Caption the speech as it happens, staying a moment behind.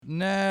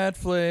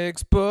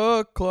Netflix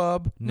book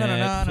club.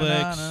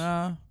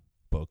 Netflix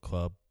book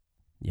club.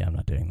 Yeah, I'm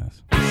not doing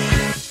this.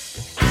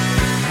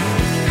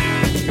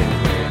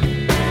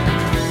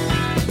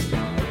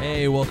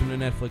 Hey, welcome to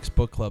Netflix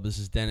book club. This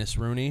is Dennis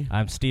Rooney,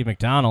 I'm Steve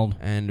McDonald.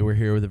 and we're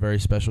here with a very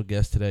special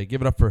guest today.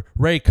 Give it up for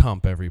Ray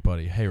Kump,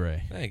 everybody. Hey,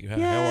 Ray. Thank you. How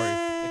are you?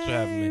 Thanks for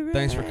having me.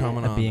 Thanks for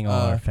coming on. Being all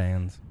our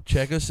fans.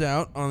 Check us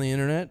out on the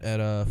internet at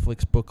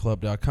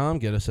flixbookclub.com.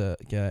 Get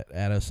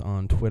at us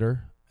on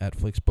Twitter at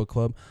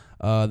flixbookclub.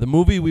 The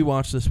movie we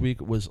watched this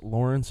week was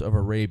Lawrence of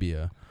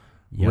Arabia.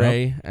 Yep.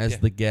 Ray, as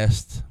the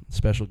guest,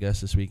 special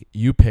guest this week,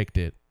 you picked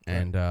it.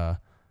 And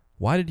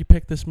why did you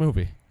pick this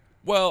movie?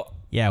 Well,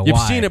 Yeah, You've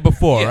why? seen it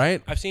before, yeah,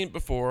 right? I've seen it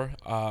before.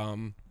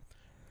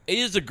 It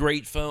is a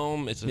great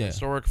film. It's a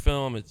historic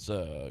film. It's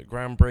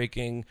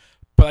groundbreaking.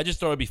 But I just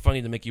thought it'd be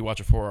funny to make you watch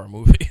a 4-hour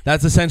movie.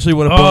 That's essentially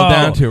what it boiled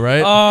down to,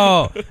 right?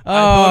 Oh,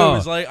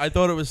 I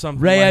thought it was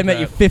something. Ray, like I met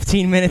you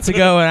 15 minutes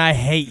ago, and I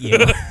hate you.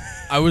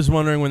 I was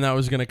wondering when that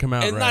was going to come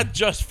out. And Ray. not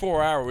just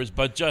 4 hours,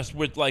 but just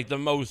with like the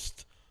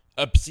most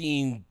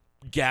obscene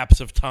gaps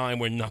of time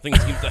where nothing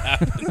seems to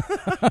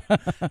happen.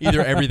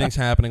 Either everything's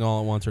happening all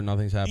at once or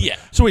nothing's happening. Yeah.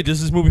 So wait,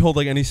 does this movie hold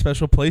like any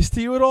special place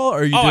to you at all, or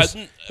are you just?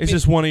 It's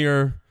just one of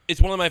your. It's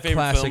one of my favorite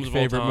Classic films of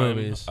favorite all time.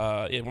 movies.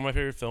 Yeah, one of my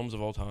favorite films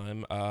of all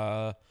time.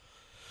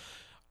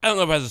 I don't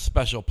know if it has a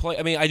special place.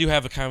 I mean, I do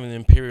have a kind of an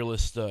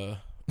imperialist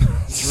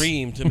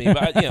dream to me,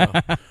 but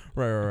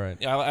Right.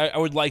 Yeah, I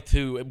would like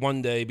to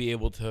one day be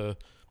able to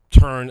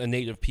turn a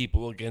native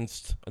people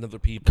against another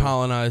people.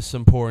 Colonize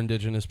some poor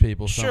indigenous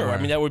people. Sure, somewhere. I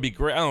mean that would be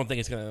great. I don't think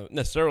it's going to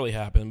necessarily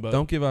happen, but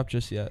Don't give up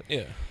just yet.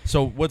 yeah.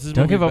 So what's this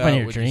Don't movie give up on about,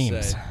 your would you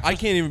dreams. say? I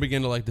can't even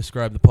begin to like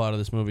describe the plot of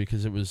this movie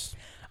because it was.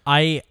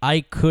 I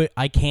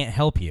can't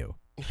help you.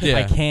 Yeah.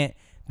 I can't.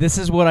 This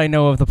is what I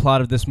know of the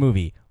plot of this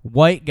movie.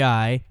 White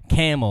guy,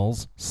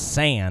 camels,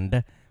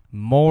 sand,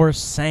 more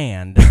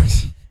sand,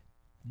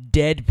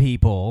 dead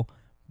people.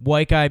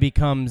 White guy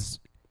becomes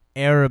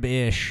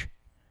Arab-ish.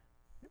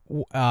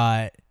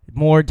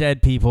 More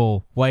dead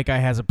people. White guy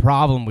has a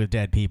problem with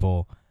dead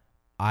people.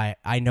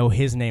 I know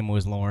his name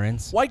was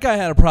Lawrence. White guy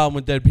had a problem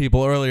with dead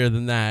people earlier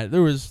than that.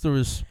 There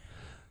was.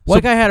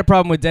 White guy had a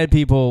problem with dead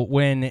people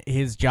when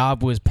his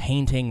job was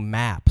painting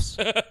maps.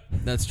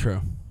 That's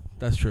true.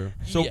 That's true.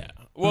 So yeah.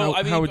 Well,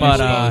 I mean, how would you but,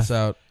 spell this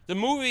out? the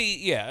movie,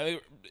 yeah,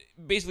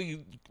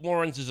 basically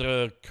Lawrence is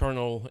a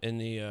colonel in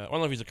the. I don't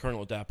know if he's a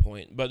colonel at that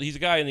point, but he's a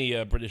guy in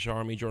the British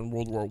Army during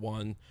World War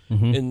I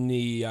in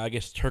the I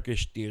guess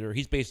Turkish theater.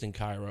 He's based in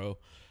Cairo,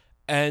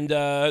 and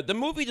the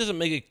movie doesn't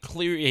make it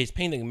clear he's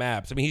painting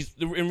maps. I mean, he's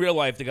in real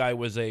life the guy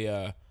was a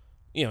an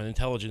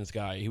intelligence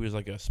guy. He was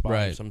like a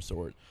spy of some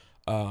sort.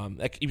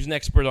 He was an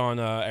expert on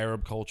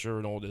Arab culture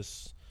and all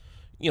this,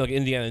 like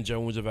Indiana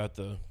Jones about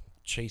the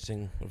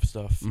chasing of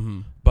stuff.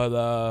 Mm-hmm.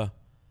 But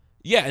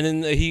yeah, and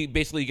then he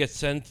basically gets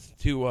sent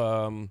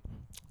to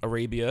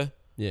Arabia.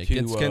 Yeah, to,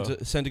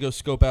 gets sent to go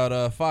scope out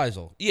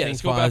Faisal. Yeah, King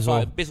let's go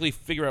Faisal. back. Basically,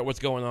 figure out what's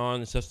going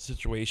on, assess the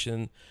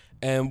situation,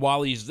 and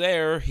while he's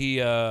there, he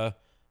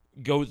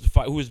goes to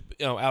fight. Who was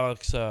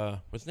Alex?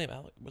 What's his name?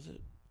 Alec? Was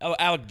it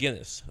Alec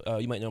Guinness?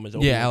 You might know him as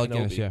Obi-Wan Yeah, Alec Kenobi.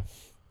 Guinness. Yeah.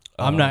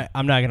 I'm not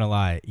gonna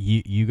lie.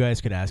 You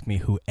guys could ask me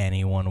who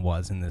anyone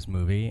was in this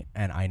movie,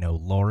 and I know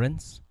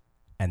Lawrence,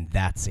 and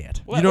that's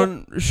it. Well, You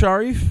don't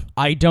Sharif?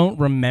 I don't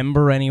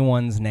remember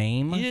anyone's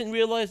name. You didn't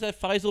realize that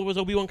Faisal was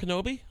Obi-Wan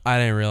Kenobi? I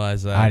didn't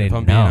realize that. I if didn't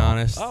I'm being know.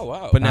 honest. Oh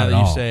wow! But now Not that at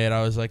you all. say it,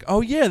 I was like, oh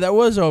yeah, that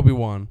was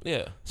Obi-Wan.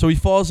 yeah, So he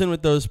falls in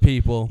with those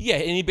people. yeah,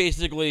 and he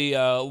basically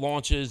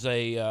launches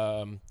a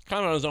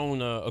kind of on his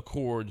own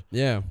accord.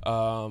 Yeah.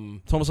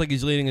 It's almost like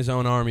he's leading his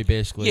own army,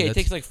 basically. Yeah, he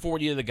takes like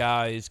 40 of the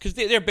guys because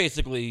they're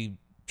basically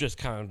just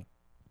kind of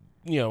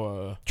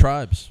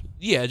tribes.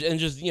 yeah, and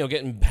just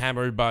getting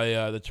hammered by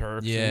the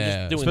Turks. and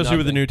Yeah, just doing especially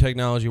with the nothing. new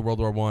technology, World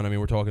War I. I mean,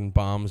 we're talking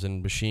bombs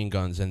and machine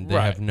guns, and they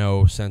Right. have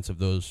no sense of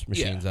those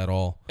machines at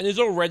all. And there's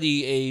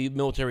already a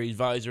military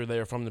advisor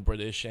there from the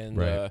British, and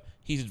Right.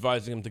 he's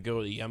advising him to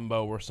go to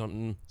Yembo or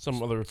some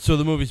other. So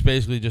the movie's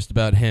basically just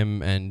about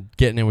him and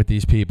getting in with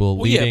these people,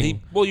 Well,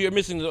 leading. yeah. You're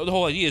missing the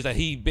whole idea is that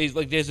he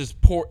basically there's this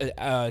port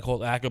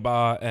called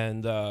Aqaba,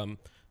 and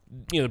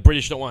the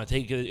British don't want to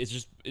take it. It's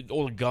just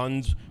all the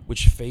guns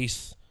which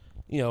face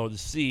the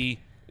sea.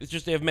 It's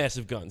just they have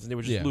massive guns, and they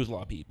would just lose a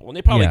lot of people, and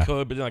they probably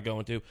could, but they're not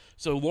going to.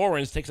 So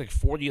Lawrence takes like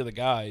 40 of the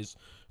guys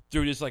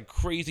through this like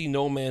crazy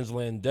no man's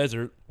land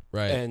desert.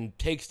 Right. And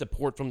takes the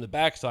port from the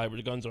backside where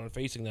the guns aren't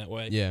facing that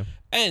way. Yeah.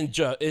 And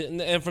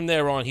from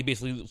there on, he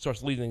basically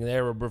starts leading an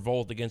Arab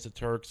revolt against the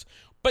Turks,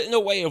 but in a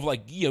way of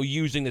like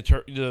using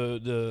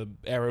the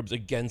Arabs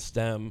against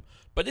them.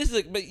 But this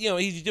is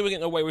he's doing it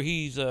in a way where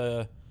he's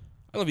I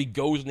don't know if he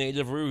goes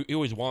native or he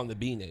always wanted to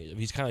be native.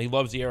 He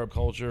loves the Arab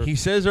culture. He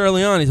says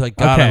early on, he's like,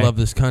 God, I Okay. love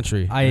this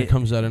country. And it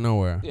comes out of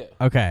nowhere. yeah.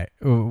 Okay,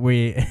 But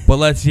we're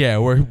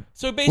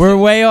So basically, we're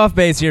way off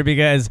base here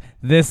because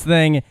this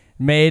thing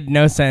made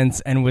no sense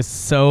and was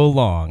so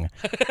long.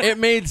 it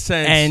made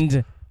sense.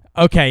 And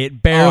okay,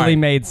 it barely All right.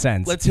 made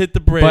sense. Let's hit the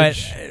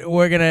bridge. But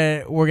we're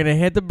gonna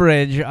hit the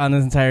bridge on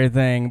this entire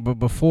thing. But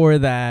before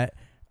that,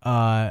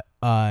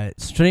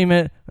 stream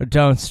it or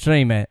don't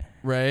stream it.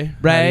 Ray, how do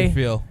Ray? you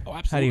feel? Oh,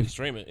 absolutely. you-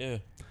 Stream it.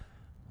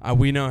 Yeah.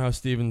 We know how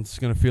Steven's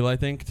gonna feel, I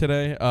think,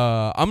 today.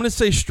 I'm gonna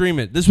say stream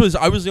it.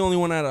 I was the only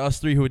one out of us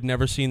three who had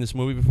never seen this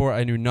movie before.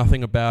 I knew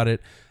nothing about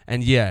it,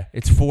 and yeah,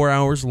 it's 4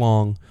 hours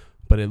long,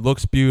 but it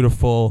looks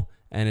beautiful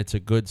and it's a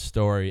good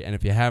story. And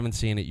if you haven't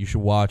seen it, you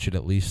should watch it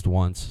at least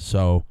once.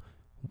 So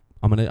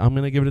I'm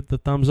gonna give it the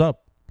thumbs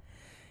up.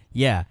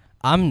 Yeah,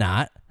 I'm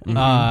not.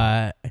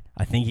 Mhm.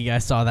 I think you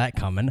guys saw that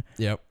coming.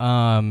 Yep.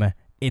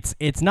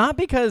 It's not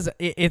because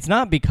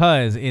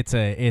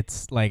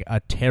it's like a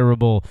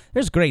terrible.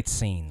 There's great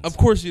scenes. Of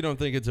course, you don't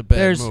think it's a bad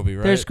there's movie,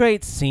 right? There's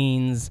great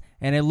scenes,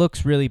 and it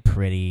looks really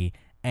pretty,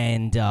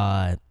 and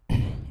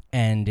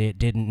it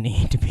didn't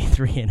need to be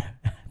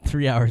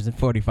 3 hours and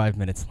 45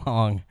 minutes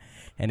long,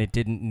 and it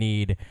didn't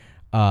need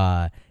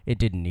a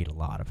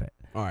lot of it.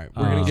 All right,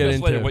 we're gonna get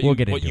Discuss later into. what we'll you,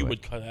 get what into you it.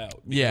 would cut out.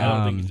 Yeah.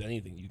 I don't think there's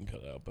anything you can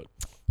cut out, but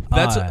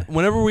That's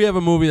whenever we have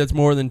a movie that's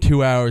more than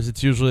 2 hours,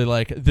 it's usually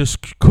like this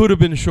could have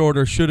been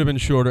shorter, should have been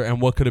shorter,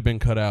 and what could have been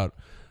cut out.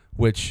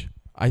 Which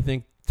I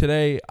think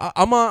today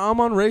I'm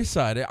on Ray's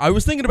side. I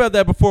was thinking about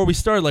that before we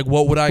started. Like,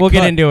 what would I? We'll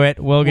cut? get into it.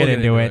 We'll get get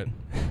into into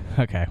it.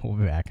 Okay, we'll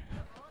be back.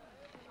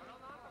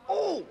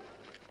 Oh,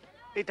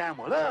 it damn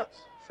well hurts.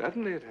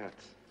 Certainly it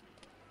hurts.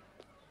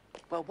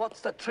 Well, what's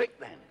the trick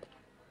then?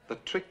 The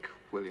trick,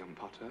 William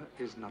Potter,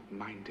 is not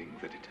minding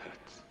that it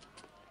hurts.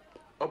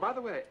 Oh, by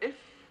the way, if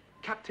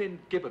Captain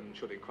Gibbon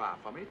should inquire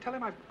for me, tell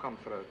him I've come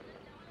for a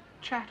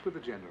chat with the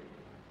General.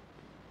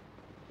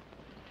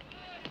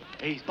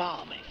 He's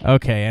balmy.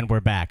 Okay, and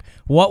we're back.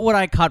 What would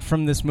I cut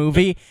from this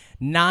movie?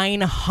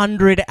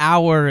 900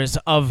 hours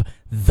of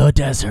the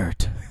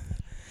desert.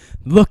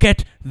 Look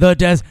at the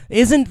desert.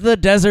 Isn't the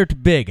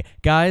desert big?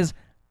 Guys,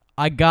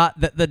 I got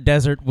that the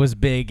desert was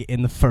big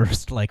in the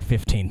first,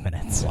 15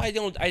 minutes. well, I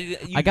don't.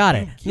 I got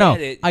it. No,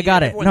 I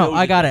got it. No,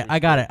 I got it. I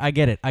got it. I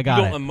get it. I got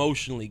You it. don't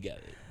emotionally get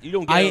it. You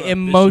don't get I it on a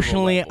visceral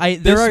emotionally,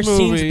 level. there are This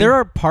scenes, movie- there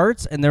are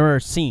parts, and there are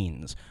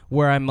scenes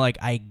where I'm like,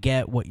 I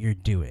get what you're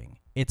doing.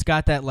 It's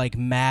got that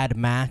Mad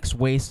Max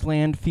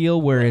wasteland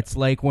feel, where it's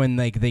like when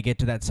they get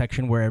to that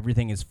section where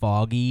everything is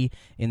foggy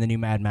in the new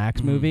Mad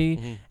Max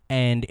movie,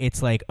 and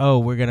it's like, oh,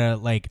 we're gonna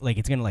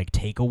it's gonna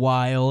take a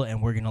while,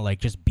 and we're gonna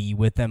just be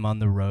with them on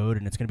the road,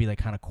 and it's gonna be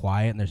kind of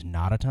quiet, and there's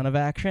not a ton of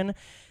action.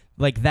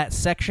 That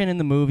section in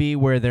the movie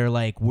where they're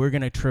we're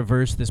gonna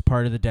traverse this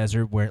part of the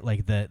desert where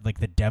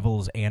the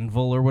devil's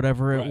anvil or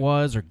whatever it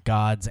was, or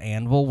God's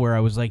anvil, where I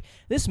was like,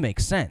 this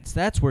makes sense.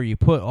 That's where you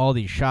put all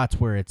these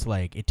shots where it's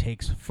it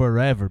takes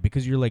forever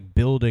because you're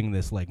building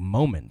this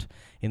moment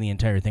in the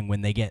entire thing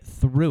when they get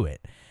through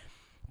it.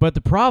 But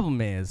the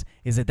problem is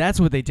that that's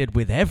what they did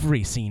with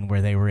every scene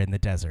where they were in the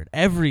desert.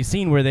 Every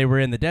scene where they were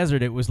in the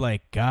desert, it was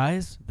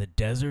guys, the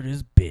desert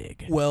is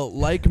big. Well,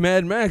 like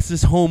Mad Max,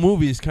 this whole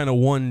movie is kind of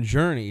one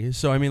journey.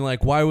 So I mean,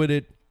 why would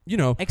it?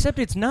 Except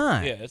it's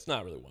not. Yeah, it's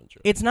not really one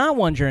journey. It's not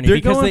one journey They're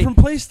because going from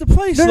place to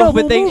place. No, the no, but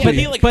whole they- movie. But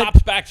he but-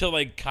 hops back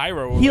to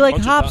Cairo. he a bunch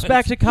of hops times.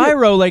 back to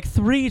Cairo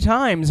 3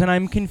 times, and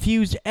I'm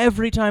confused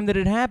every time that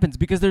it happens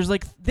because there's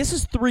this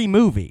is 3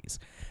 movies.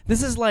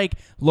 This is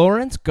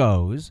Lawrence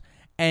goes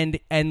and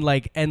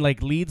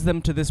leads them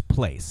to this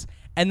place,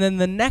 and then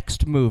the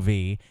next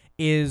movie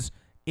is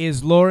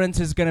Lawrence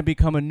is going to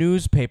become a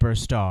newspaper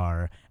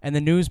star, and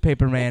the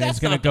newspaper man that's is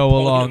going to not the go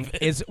point along. of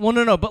it. Is well,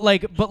 no, but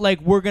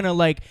we're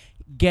gonna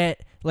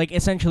get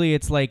essentially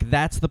it's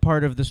that's the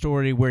part of the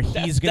story where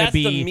he's going to That's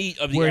the be meat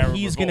of the where Arab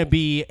he's going to Revolt.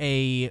 be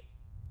a.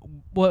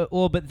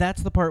 Well, but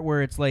that's the part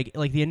where it's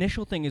the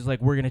initial thing is we're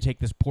going to take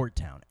this port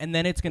town, and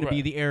then it's going to be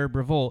Right. the Arab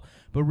Revolt.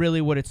 But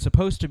really, what it's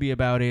supposed to be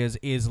about is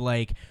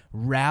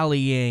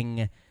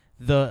rallying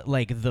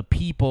the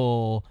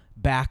people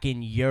back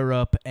in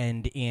Europe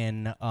and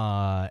in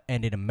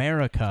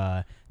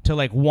America to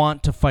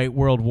want to fight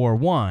World War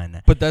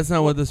I. But that's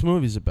not what this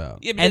movie's about.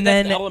 Yeah, but And that's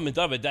then- an element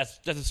of it. That's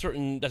a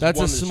certain. That's That's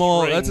one a of the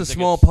small. strings That's a that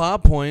small gets-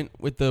 plot point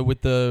with the.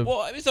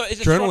 Well, I mean, it's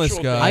a journalist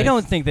structural guy. thing. I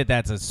don't think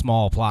that's a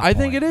small plot. I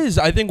think it is.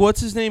 I think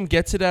what's his name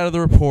gets it out of the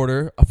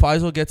reporter.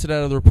 Faisal gets it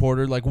out of the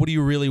reporter. What do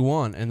you really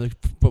want? And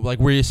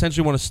we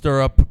essentially want to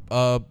stir up.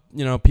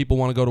 People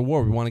want to go to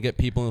war. We want to get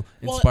people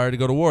inspired to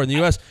go to war in the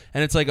U.S.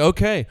 And it's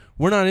okay,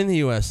 we're not in the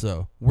U.S.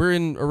 though. We're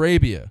in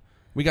Arabia.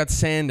 We got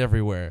sand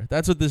everywhere.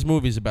 That's what this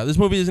movie's about. This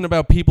movie isn't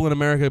about people in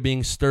America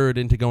being stirred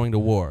into going to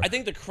war. I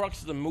think the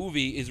crux of the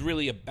movie is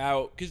really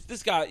about because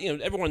this guy,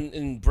 everyone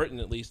in Britain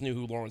at least knew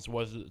who Lawrence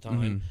was at the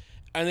time. Mm-hmm.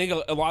 I think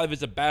a lot of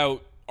it's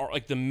about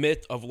the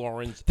myth of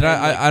Lawrence. Did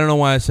and, I don't know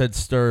why I said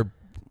stir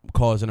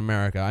cause in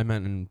America. I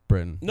meant in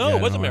Britain. No, Yeah,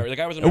 it was I don't know America. The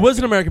guy was why. It was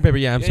an American paper.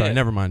 Yeah, I'm Yeah, sorry. yeah.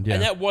 Never mind. Yeah.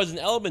 And that was an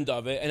element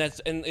of it, and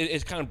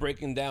it's kind of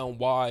breaking down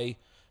why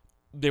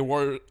there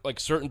were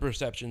certain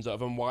perceptions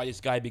of him, why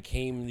this guy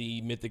became the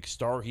mythic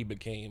star he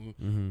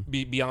became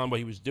beyond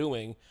what he was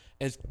doing.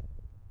 And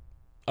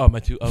my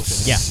two. Okay,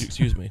 Yeah.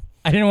 Excuse me.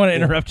 I didn't want to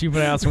interrupt you,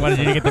 but I also wanted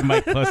you to get the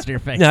mic close to your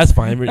face. No, that's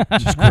fine.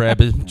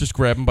 Just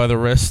grab him by the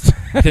wrist.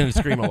 I tend to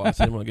scream a lot,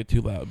 so I didn't want to get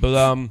too loud. But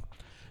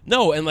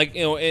No, and like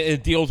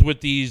it deals with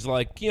these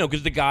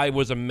because the guy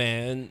was a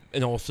man,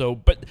 and also,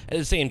 but at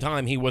the same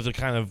time, he was a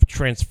kind of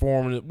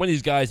transformed one of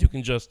these guys who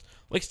can just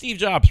like Steve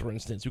Jobs, for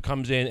instance, who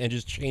comes in and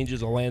just changes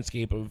the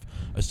landscape of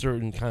a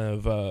certain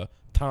kind of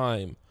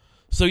time.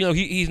 So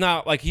he's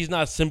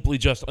not simply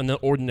just an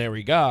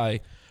ordinary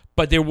guy,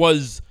 but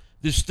there's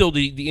still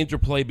the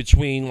interplay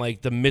between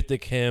like the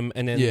mythic him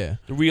and then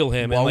the real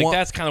him, and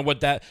that's kind of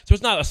what that. So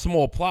it's not a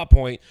small plot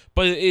point,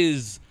 but it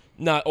is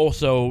not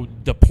also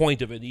the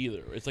point of it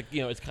either. It's like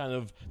it's kind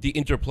of the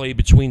interplay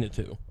between the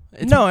two.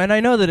 And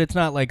I know that it's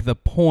not like the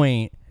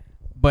point,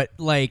 but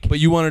like. But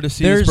you wanted to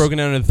see this broken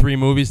down into 3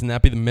 movies, and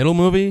that be the middle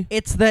movie?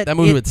 It's that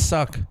movie would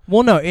suck.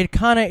 Well, no, it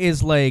kind of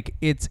is like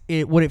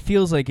what it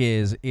feels like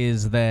is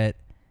that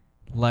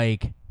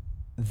like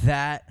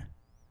that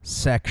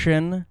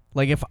section.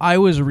 Like if I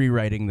was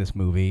rewriting this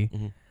movie,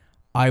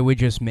 I would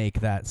just make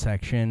that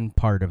section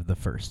part of the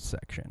first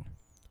section.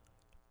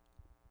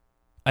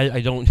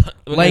 I don't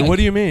like. What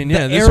do you mean?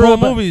 Yeah, this Arab,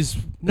 whole movie's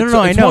no.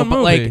 I know,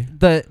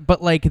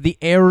 but like the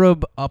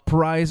Arab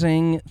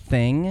uprising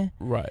thing,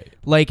 right?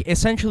 Like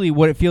essentially,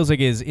 what it feels like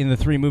is in the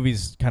 3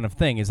 movies kind of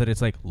thing is that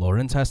it's like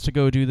Lawrence has to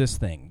go do this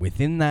thing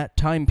within that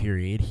time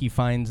period. He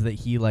finds that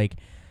he like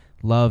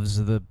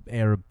loves the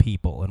Arab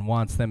people and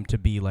wants them to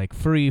be like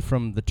free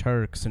from the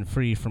Turks and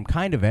free from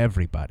kind of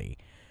everybody.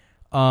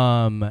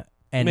 And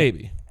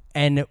maybe.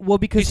 And well,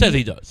 because he says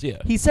he does,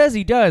 yeah. He says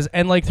he does,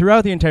 and like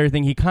throughout the entire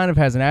thing, he kind of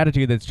has an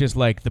attitude that's just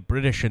like the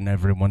British and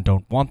everyone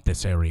don't want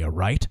this area,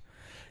 right?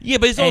 Yeah,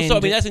 but it's also, I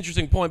mean, that's an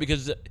interesting point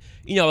because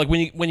like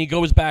when he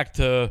goes back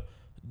to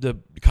the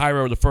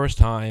Cairo the first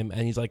time,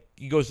 and he's like,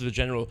 he goes to the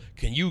general,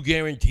 can you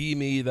guarantee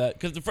me that,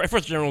 because the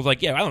first general's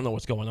like, yeah, I don't know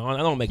what's going on,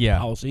 I don't make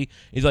policy.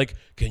 He's like,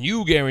 can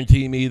you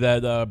guarantee me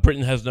that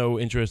Britain has no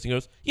interest? He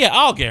goes, yeah,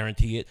 I'll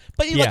guarantee it.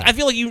 But like, I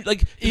feel like you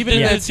like even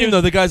in that scene though,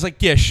 the guy's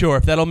like, yeah, sure,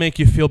 if that'll make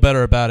you feel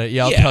better about it,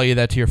 I'll tell you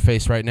that to your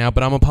face right now.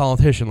 But I'm a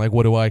politician, like,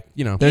 what do I, I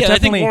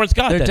think Lawrence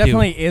got that. There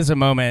definitely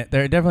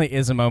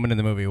is a moment in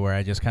the movie where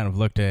I just kind of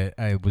looked at,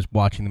 I was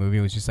watching the movie,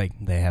 it was just like,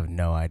 they have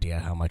no idea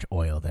how much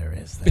oil there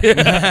is there.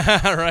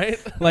 Right?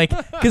 Like,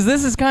 because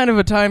this is kind of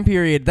a time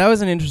period. That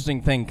was an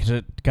interesting thing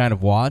to kind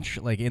of watch,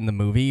 like in the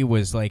movie,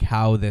 was like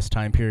how this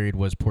time period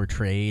was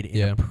portrayed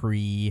in a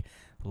pre,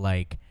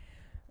 like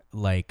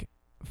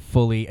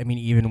fully. I mean,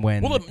 even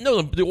when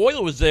the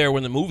oil was there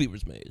when the movie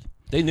was made.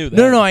 They knew that.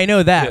 No, I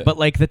know that, but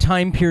like the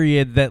time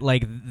period that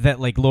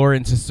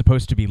Lawrence is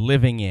supposed to be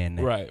living in,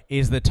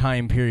 is the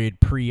time period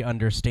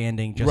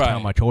pre-understanding just how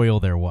much oil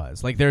there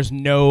was. Like, there's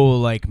no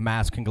like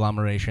mass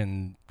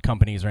conglomeration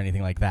companies or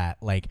anything like that,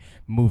 like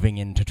moving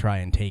in to try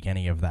and take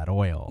any of that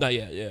oil. Not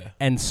yet, yeah.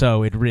 And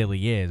so it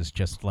really is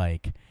just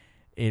like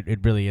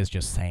it really is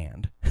just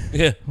sand.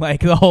 Yeah.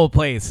 Like the whole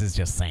place is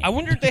just sand. I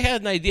wonder if they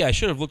had an idea. I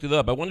should have looked it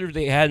up. I wonder if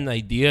they had an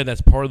idea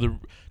that's part of the,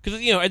 because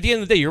at the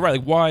end of the day, you're right.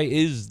 Like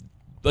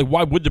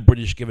why would the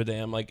British give a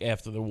damn like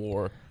after the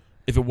war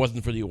if it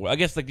wasn't for the oil? I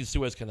guess like the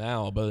Suez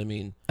Canal, but I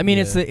mean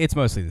it's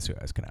mostly the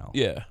Suez Canal.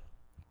 Yeah.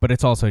 But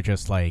it's also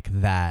just like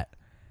that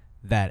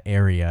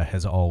area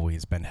has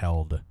always been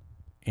held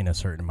in a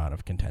certain amount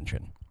of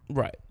contention.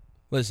 Right.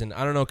 Listen,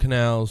 I don't know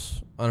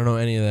canals. I don't know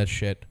any of that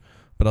shit.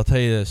 But I'll tell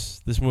you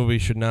this. This movie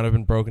should not have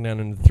been broken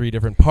down into 3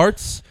 different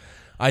parts.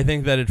 I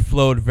think that it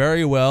flowed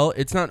very well.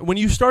 It's not, when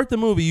you start the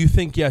movie, you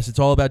think, yes, it's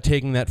all about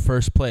taking that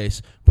first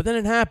place. But then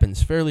it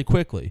happens fairly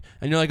quickly.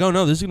 And you're like, oh,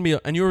 no, this is going to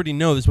be, and you already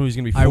know this movie's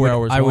going to be 4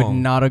 hours long. I would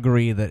not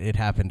agree that it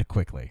happened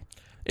quickly.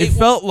 It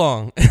felt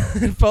long.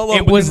 It felt long.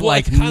 It was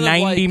like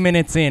 90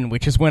 minutes in,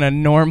 which is when a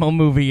normal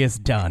movie is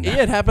done.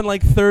 Yeah, it happened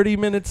like 30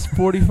 minutes,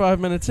 45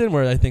 minutes in,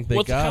 where I think they got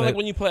it. It's kind of like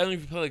when you play, I don't know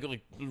if you play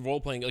like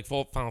role-playing, like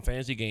Final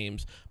Fantasy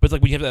games, but it's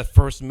like when you have that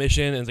first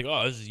mission, and it's like,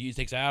 oh, it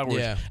takes hours.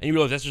 Yeah. And you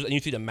realize that's just, and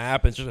you see the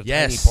map, and it's just a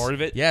tiny part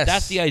of it. Yes.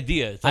 That's the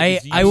idea. It's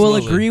like I will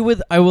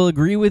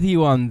agree with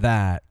you on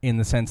that, in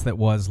the sense that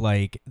was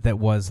like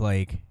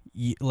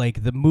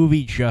the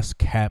movie just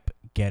kept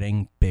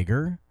getting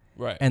bigger.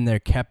 Right. And there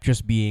kept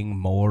just being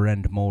more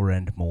and more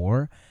and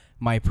more.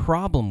 My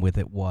problem with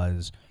it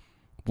was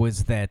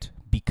that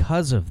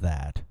because of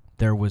that,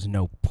 there was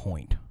no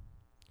point.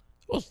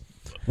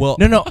 Well,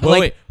 no.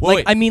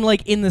 Wait. I mean,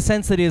 like in the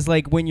sense that is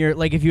like when you're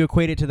like if you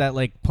equate it to that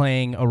like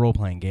playing a role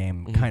playing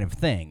game kind of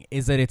thing,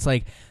 is that it's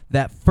like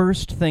that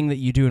first thing that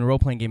you do in a role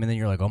playing game, and then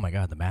you're like, oh my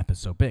god, the map is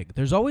so big.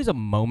 There's always a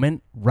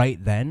moment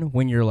right then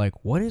when you're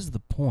like, what is the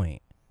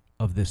point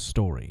of this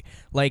story?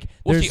 Like,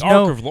 there's the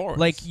arc of Lawrence.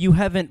 Like you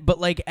haven't,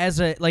 but like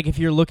as a like if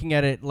you're looking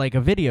at it like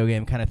a video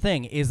game kind of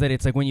thing, is that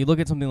it's like when you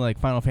look at something like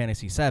Final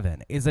Fantasy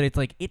VII, is that it's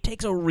like it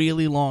takes a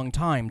really long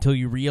time till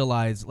you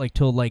realize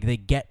till they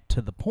get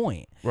to the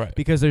point, right?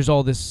 Because there's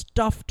all this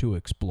stuff to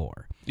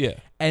explore. Yeah,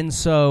 and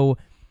so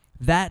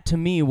that to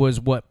me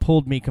was what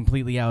pulled me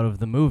completely out of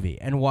the movie,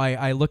 and why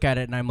I look at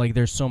it and I'm like,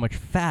 there's so much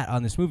fat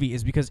on this movie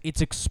is because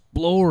it's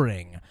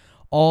exploring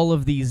all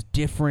of these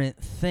different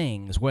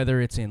things,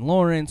 whether it's in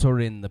Lawrence or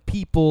in the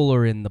people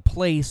or in the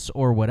place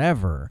or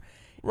whatever,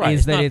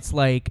 right? It's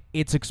like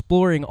it's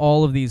exploring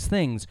all of these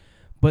things,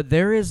 but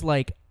there is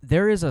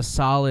a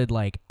solid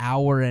like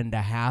hour and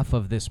a half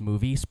of this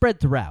movie spread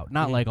throughout,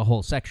 not like a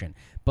whole section,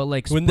 but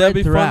like Wouldn't spread that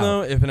be throughout. fun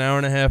though? If an hour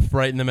and a half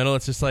right in the middle,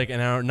 it's just like an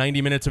hour,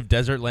 90 minutes of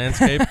desert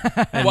landscape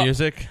and Well,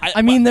 music.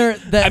 I mean,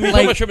 talking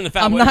about Shrimp in the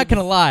Fat I'm Whale. not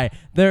gonna lie.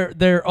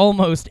 There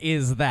almost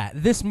is that.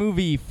 This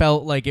movie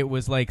felt like it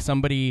was like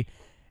somebody.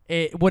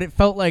 What it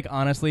felt like,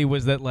 honestly,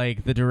 was that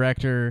like the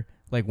director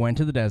like went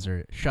to the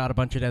desert, shot a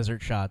bunch of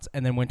desert shots,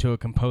 and then went to a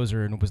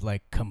composer and was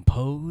like,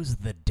 compose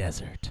the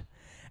desert.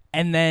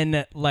 And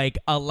then, like,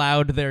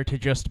 allowed there to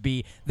just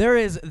be there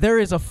is a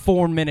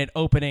 4-minute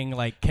opening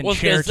like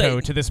concerto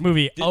to this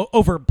movie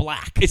over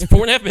black. It's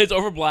 4.5 minutes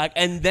over black,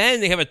 and then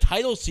they have a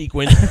title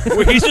sequence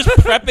where he's just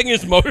prepping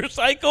his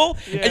motorcycle,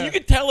 and you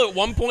can tell at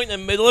one point in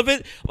the middle of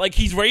it, like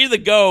he's ready to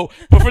go,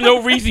 but for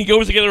no reason he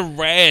goes to get a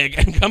rag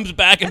and comes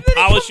back and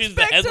polishes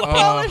the headlight.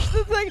 Polish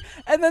the thing.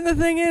 And then the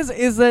thing is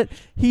that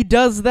he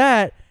does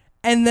that.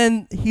 And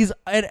then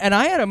and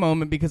I had a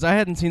moment, because I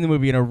hadn't seen the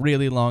movie in a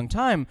really long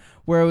time,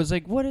 where I was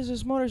like, what is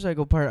this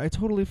motorcycle part? I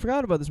totally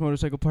forgot about this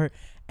motorcycle part.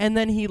 And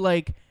then he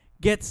like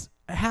gets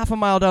half a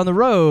mile down the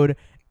road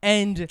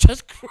and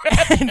Just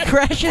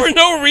crashes for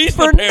no reason.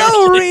 for no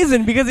apparently.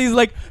 reason, because he's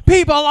like,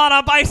 people on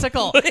a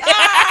bicycle.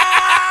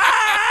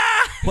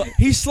 Well,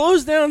 he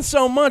slows down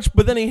so much,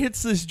 but then he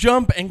hits this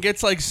jump and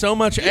gets like so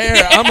much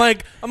air. I'm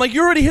like,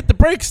 you already hit the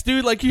brakes,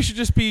 dude. Like you should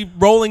just be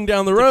rolling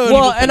down the road.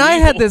 Well, and I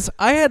had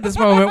this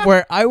moment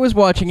where I was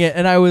watching it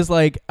and I was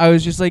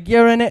just like,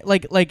 you're in it,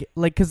 like,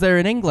 because they're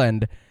in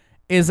England,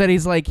 is that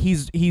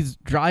he's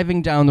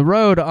driving down the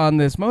road on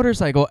this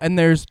motorcycle and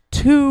there's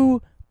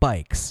 2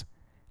 bikes,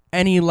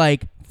 and he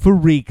like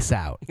freaks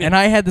out. And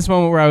I had this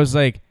moment where I was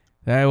like,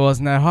 that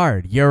wasn't that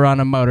hard. You're on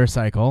a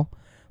motorcycle.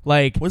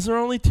 Like, was there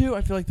only 2?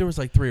 I feel like there was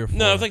like 3 or 4.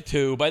 No, it was like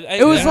 2. But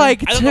It was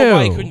like I don't know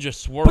why he 2. couldn't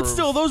just swerve. But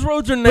still, those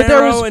roads are But there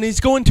narrow, was- and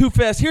he's going too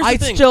fast. Here's the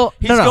thing: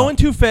 he's no. going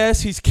too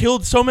fast. He's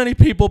killed so many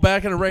people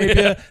back in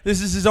Arabia.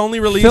 This is his only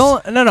release.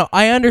 No,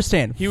 I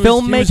understand. He was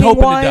Filmmaking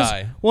hoping to wise,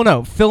 die. well,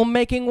 no,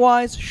 filmmaking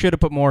wise, should have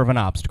put more of an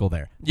obstacle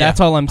there. Yeah.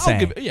 That's all I'm I'll saying.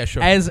 give- yeah,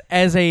 sure.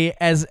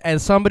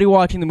 As somebody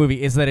watching the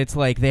movie, is that it's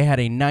like they had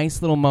a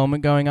nice little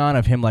moment going on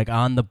of him like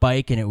on the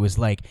bike, and it was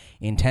like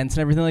intense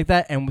and everything like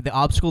that. And with the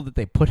obstacle that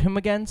they put him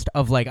against,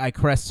 of like, I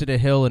crested a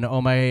hill and oh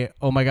my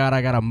god,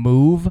 I gotta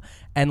move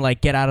and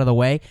like get out of the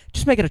way.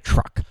 Just make it a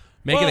truck.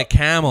 Make it a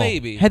camel.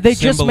 Maybe. Had they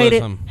just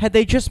Symbolism.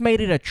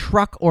 made it a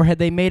truck, or had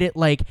they made it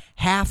like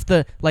half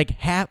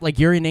like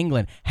you're in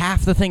England,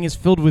 half the thing is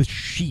filled with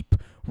sheep,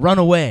 run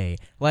away,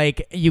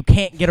 like you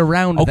can't get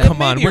around Oh, them.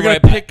 come on. Maybe We're going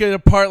right to back. pick it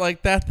apart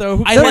like that, though?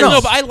 Who I cares? don't no,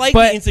 know, but I like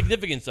but- the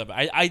insignificance of it.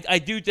 I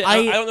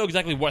don't know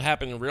exactly what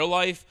happened in real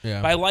life,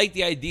 Yeah. but I like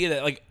the idea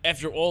that like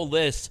after all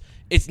this,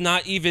 it's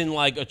not even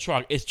like a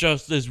truck. It's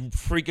just this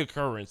freak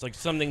occurrence, like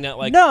something that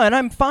like No, and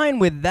I'm fine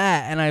with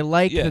that, and I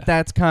like Yeah. that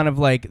that's kind of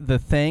like the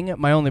thing.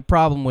 My only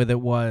problem with it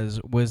was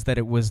that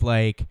it was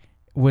like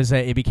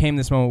that it became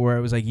this moment where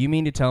it was like, you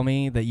mean to tell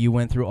me that you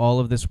went through all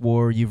of this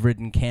war, you've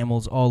ridden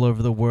camels all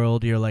over the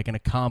world, you're like an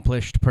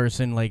accomplished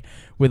person like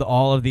with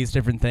all of these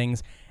different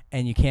things,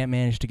 and you can't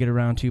manage to get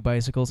around 2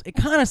 bicycles? It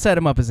kind of set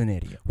him up as an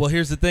idiot. Well,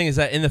 here's the thing, is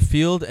that in the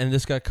field, and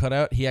this got cut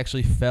out, he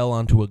actually fell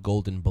onto a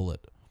golden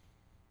bullet.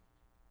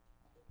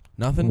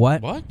 Nothing?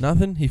 What?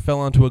 Nothing? He fell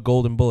onto a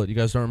golden bullet. You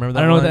guys don't remember that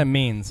I don't know what line? that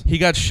means. He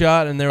got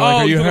shot, and they were like, Oh,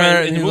 are you you're talking hurt?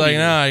 about in And the he's like, movie.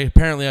 nah,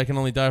 apparently I can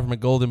only die from a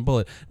golden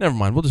bullet. Never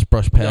mind. We'll just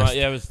brush past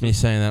yeah, it was- me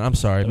saying that. I'm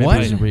sorry. Maybe What? it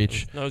was a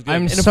reach. No, it was good.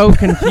 I'm so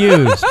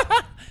confused.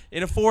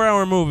 In a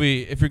 4-hour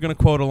movie, if you're going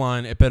to quote a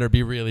line, it better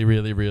be really,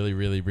 really, really,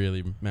 really,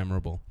 really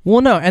memorable.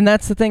 Well, no, and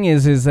that's the thing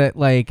is that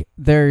like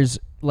there's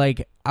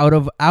like out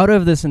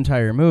of this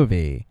entire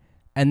movie,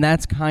 and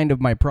that's kind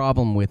of my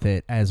problem with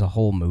it as a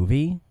whole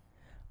movie,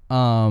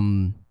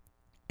 and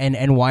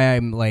why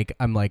I'm like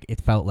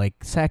it felt like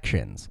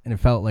sections and it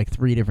felt like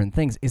 3 different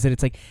things, is that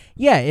it's like,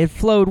 yeah, it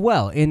flowed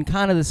well in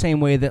kind of the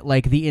same way that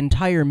like the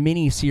entire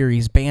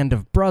miniseries Band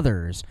of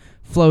Brothers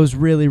flows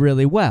really,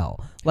 really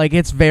well. Like,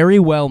 it's very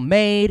well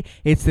made.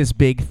 It's this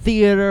big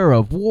theater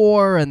of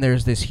war, and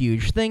there's this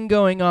huge thing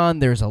going on.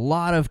 There's a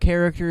lot of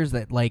characters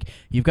that, like,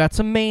 you've got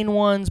some main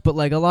ones, but,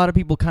 like, a lot of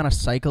people kind of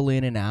cycle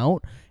in and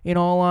out, in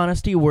all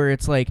honesty, where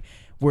it's like,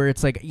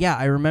 yeah,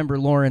 I remember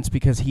Lawrence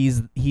because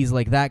he's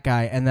like that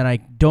guy, and then I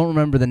don't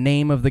remember the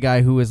name of the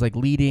guy who was, like,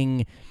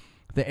 leading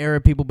the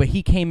Arab people, but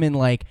he came in,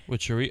 like,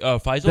 with Sharif,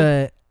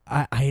 Faisal.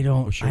 I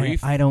don't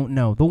Sharif? I don't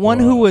know. The one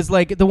who was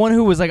like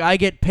I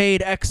get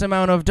paid X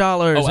amount of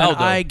dollars and Aldo.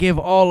 I give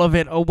all of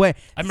it away.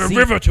 I'm a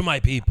river to my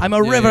people. I'm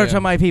a river yeah.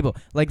 to my people.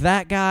 Like,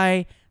 that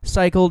guy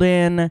cycled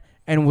in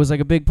and was like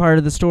a big part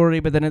of the story,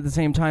 but then at the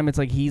same time it's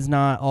like he's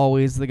not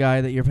always the guy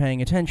that you're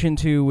paying attention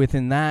to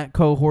within that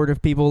cohort of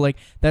people. Like,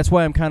 that's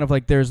why I'm kind of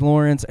like, there's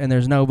Lawrence and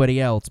there's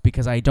nobody else,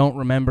 because I don't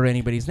remember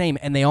anybody's name,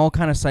 and they all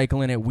kind of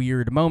cycle in at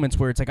weird moments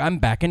where it's like, I'm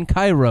back in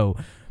Cairo.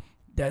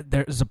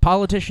 There's a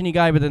politician-y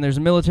guy, but then there's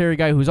a military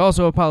guy who's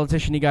also a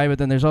politician-y guy, but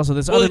then there's also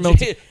this other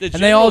military, and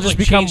they all just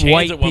become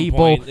white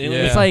people.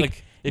 It's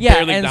like, they yeah,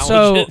 barely and acknowledge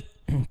so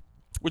it.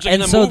 Which, like,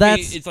 in and the so movie,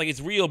 that's- it's like it's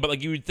real, but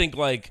like you would think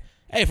like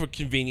hey, for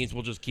convenience,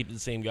 we'll just keep the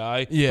same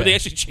guy. Yeah. But they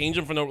actually change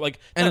him for no And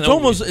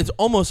it's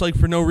almost like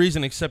for no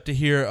reason except to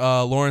hear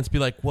Lawrence be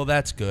like, "Well,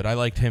 that's good. I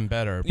liked him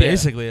better." Yeah.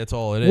 Basically, that's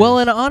all it is. Well,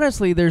 and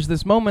honestly, there's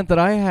this moment that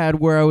I had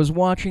where I'm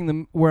watching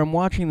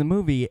the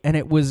movie, and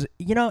it was,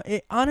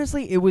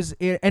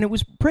 and it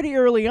was pretty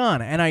early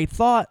on, and I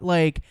thought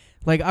like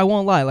I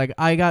won't lie, like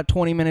I got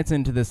 20 minutes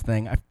into this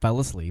thing, I fell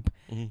asleep,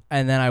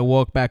 and then I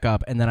woke back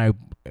up, and then I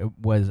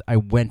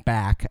went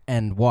back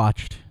and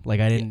watched. Like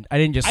I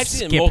didn't just I've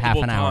seen skip it half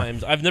multiple an hour.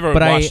 times. I've never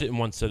But watched it in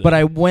one sitting. But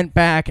I went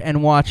back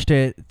and watched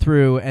it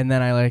through, and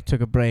then I like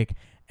took a break.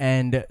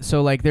 And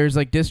so like there's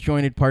like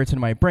disjointed parts in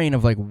my brain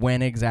of like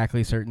when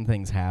exactly certain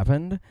things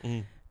happened,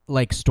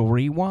 like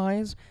story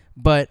wise.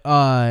 But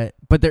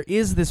there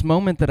is this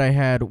moment that I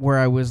had where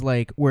I was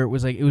like, where it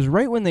was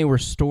right when they were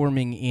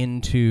storming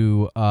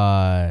into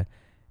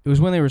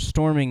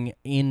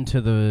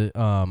the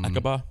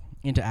Aqaba?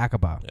 into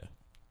Aqaba, Yeah.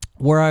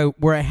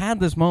 where I had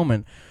this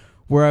moment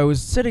where I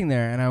was sitting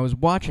there and I was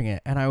watching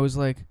it and I was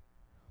like,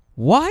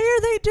 why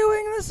are they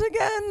doing this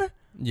again?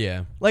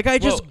 yeah. Like I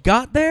just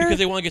got there because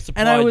they want to get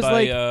supplied and I was by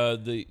like,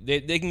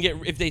 they can get,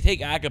 if they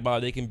take Aqaba,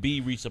 they can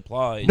be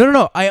resupplied.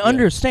 no, I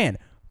understand,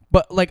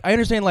 but like I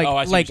understand like Oh,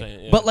 I see like what you're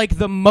saying, yeah. but like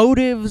the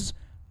motives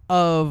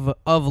of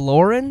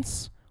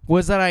Lawrence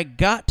was that I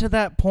got to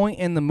that point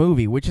in the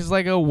movie, which is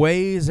like a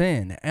ways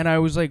in, and I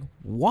was like,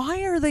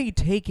 why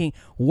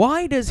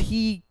does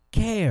he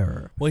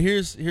care Well,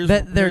 here's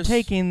that they're here's-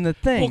 taking the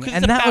thing? Well, 'cause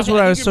And it's that about- was what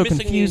I was think so you're missing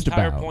the confused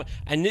entire about. Point.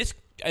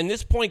 And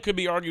this point could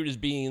be argued as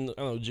being, I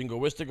don't know,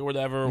 jingoistic or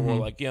whatever, Mm-hmm. or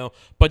like,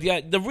 but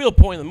yeah, the real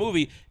point of the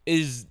movie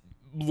is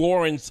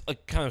Lawrence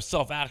kind of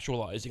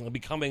self-actualizing, like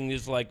becoming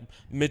this like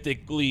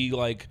mythically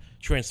like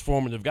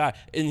transformative guy,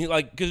 and he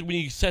like, because when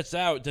he sets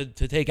out to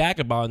take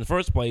Aqaba in the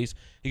first place,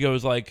 he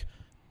goes like,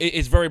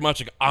 it's very much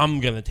like,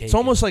 I'm gonna take. It's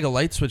almost like a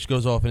light switch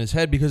goes off in his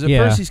head because at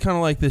Yeah. first he's kind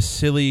of like this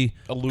silly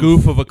Aloof,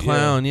 goof of a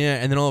clown,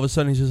 and then all of a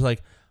sudden he's just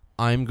like,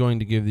 I'm going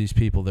to give these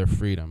people their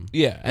freedom.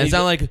 Yeah, and it's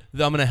not like I'm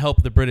going to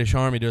help the British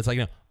Army do it. It's like,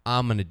 no,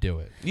 I'm going to do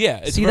it. Yeah,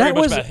 it's See, very that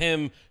much was- about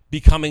him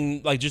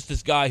becoming like just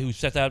this guy who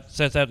sets out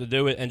to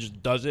do it and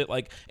just does it.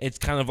 Like it's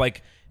kind of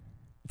like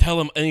tell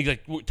them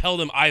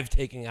I've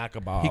taken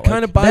Aqaba. He Like,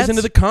 kind of buys that's-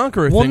 into the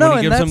conqueror well, thing no, when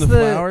he and gives them that's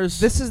the flowers.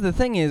 This is the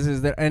thing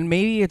is that, and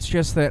maybe it's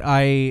just that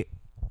I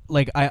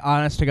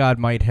honest to God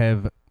might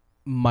have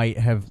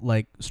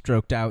like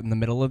stroked out in the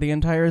middle of the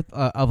entire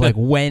of like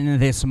when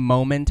this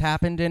moment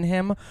happened in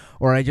him,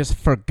 or I just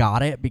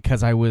forgot it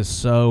because I was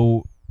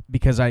so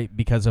because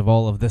of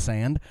all of the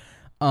sand.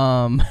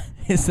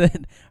 Is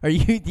that do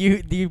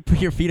you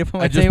put your feet up on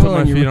my I just table? put my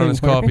and you're feet on really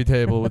his worried? coffee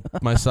table with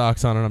my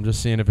socks on, and I'm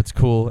just seeing if it's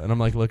cool, and I'm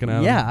like looking at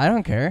him. Yeah, I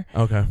don't care.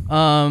 Okay.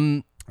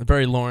 Um, A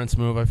very Lawrence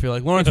move. I feel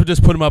like Lawrence would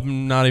just put him up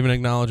and not even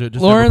acknowledge it.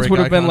 Just Lawrence never would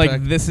break have been eye like,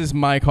 contact. "This is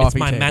my it's coffee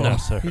my table." manner,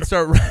 sir. He'd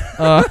start.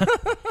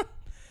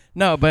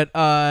 No, but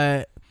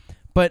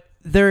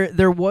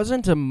there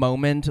wasn't a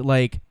moment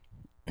like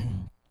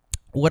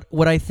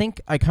what I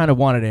think I kind of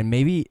wanted, and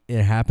maybe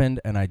it happened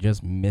and I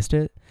just missed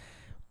it.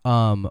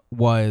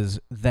 Was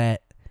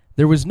that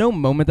there was no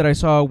moment that I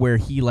saw where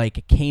he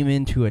like came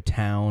into a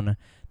town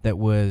that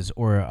was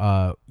or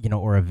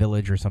a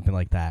village or something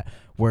like that,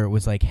 where it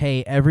was like,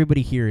 hey,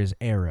 everybody here is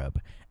Arab,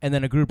 and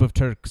then a group of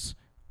Turks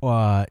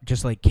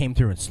just like came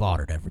through and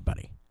slaughtered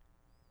everybody.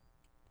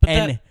 But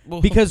And that-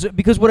 well,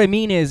 because what I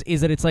mean is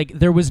that it's like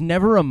there was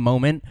never a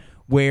moment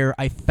where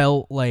I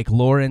felt like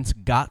Lawrence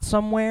got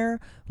somewhere,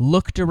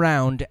 looked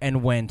around,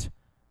 and went,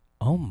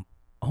 "Oh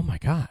my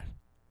God,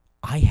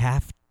 I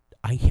have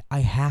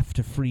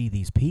to free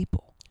these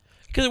people."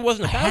 because it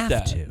wasn't I about have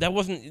that. to. That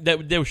wasn't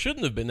that. There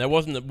shouldn't have been. That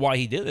wasn't why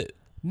he did it.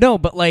 No,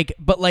 but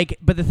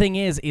the thing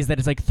is that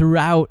it's like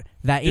throughout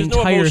that There's no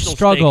entire emotional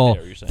struggle, stake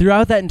there, you're saying.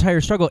 throughout that entire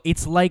struggle,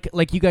 it's like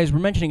you guys were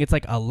mentioning, it's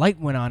like a light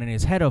went on in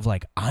his head of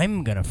like,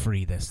 I'm gonna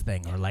free this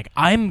thing, or like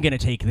I'm gonna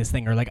take this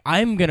thing, or like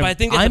I'm gonna But I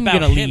think it's I'm about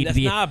gonna him. lead That's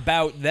the. not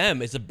about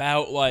them. It's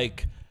about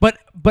like.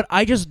 But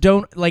I just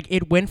don't like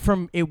it went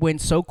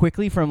so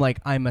quickly from like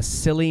I'm a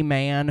silly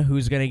man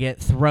who's gonna get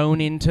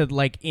thrown into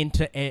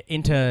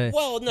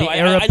Well, no, the I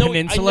Arab know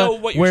Peninsula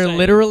what you're where saying.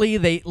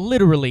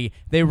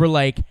 they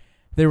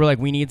were like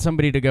we need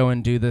somebody to go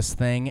and do this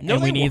thing, No,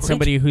 and we they need weren't.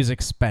 somebody who's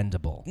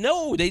expendable.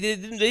 No, they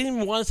didn't. They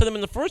didn't want to send him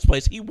in the first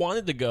place. He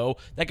wanted to go.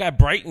 That guy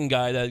Brighton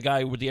guy, that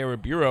guy with the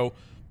Arab Bureau.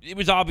 It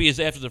was obvious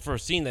after the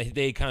first scene that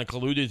they kind of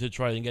colluded to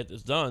try and get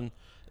this done.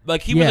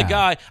 Like he was a Yeah.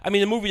 guy. I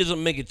mean, the movie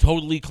doesn't make it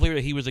totally clear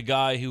that he was a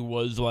guy who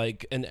was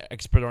like an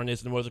expert on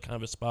this and was a kind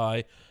of a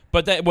spy,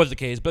 but that was the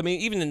case. But I mean,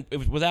 even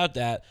without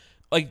that,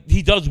 like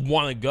he does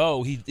want to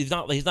go. He's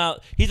a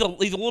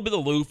little bit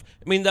aloof.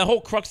 I mean, the whole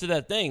crux of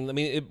that thing. I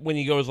mean, when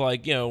he goes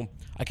like,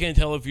 I can't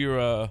tell if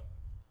you're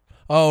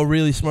Oh,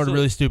 really smart or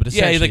really stupid.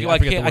 yeah, he's like,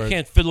 Essentially. I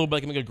can't fiddle, but I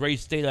can make a great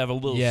state out of a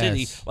little Yes.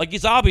 city. Like,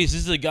 it's obvious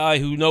this is a guy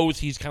who knows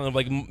he's kind of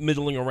like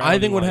middling around. I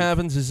think in what life.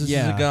 happens is this is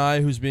Yeah. a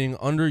guy who's being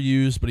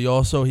underused, but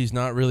he's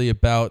not really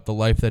about the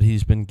life that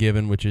he's been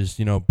given, which is,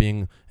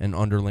 being an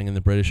underling in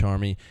the British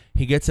Army.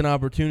 He gets an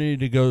opportunity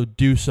to go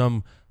do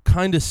some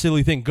kind of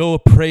silly thing, go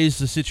appraise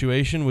the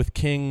situation with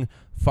King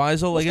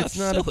Faisal, like It's it's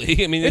not not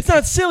silly. I mean, it's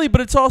not silly,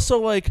 but it's also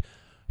like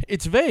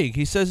it's vague.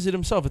 He says it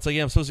himself. It's like,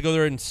 yeah, I'm supposed to go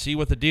there and see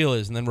what the deal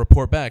is and then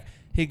report back.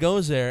 He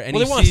goes there and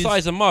Well, he they want to sees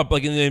size him up,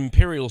 like in the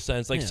imperial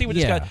sense. Like, Yeah. see what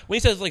this guy. When he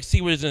says, like,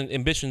 see what his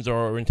ambitions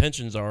are or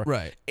intentions are.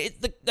 Right.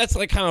 That's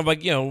like kind of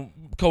like,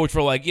 code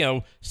for like,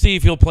 see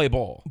if he'll play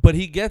ball. But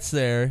he gets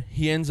there.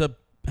 He ends up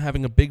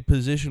having a big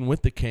position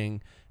with the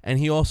king, and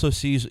he also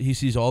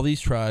sees all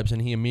these tribes,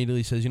 and he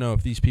immediately says,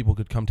 if these people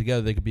could come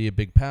together, they could be a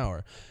big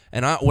power.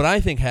 And what I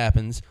think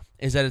happens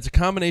is that it's a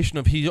combination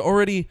of he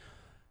already,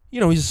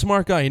 he's a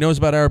smart guy. He knows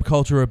about Arab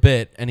culture a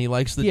bit, and he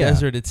likes the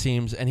desert, it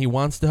seems, and he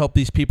wants to help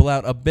these people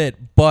out a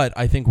bit. But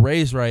I think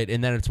Ray's right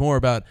in that it's more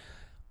about,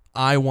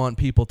 I want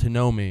people to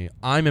know me.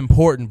 I'm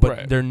important,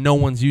 but no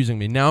one's using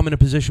me. Now I'm in a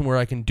position where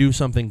I can do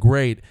something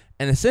great.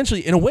 And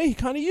essentially, in a way, he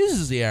kind of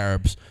uses the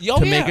Arabs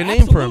to make a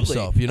name for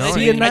himself. I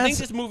think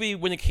this movie,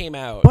 when it came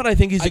out... But I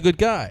think he's a good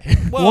guy.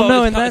 Well,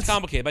 no, it's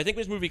complicated. But I think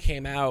when this movie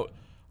came out...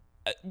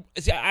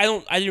 See,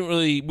 I didn't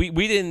really...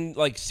 We didn't,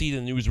 like, see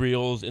the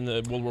newsreels in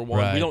the World War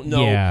I. Right. We don't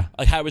know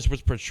like how it was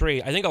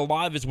portrayed. I think a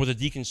lot of it was a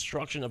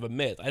deconstruction of a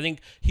myth. I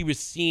think he was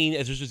seen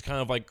as just kind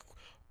of, like,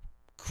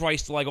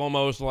 Christ-like,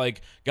 almost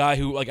like guy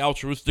who like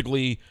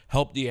altruistically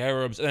helped the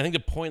Arabs, and I think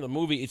the point of the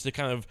movie is to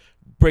kind of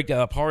break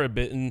that apart a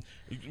bit and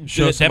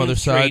show some other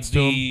sides to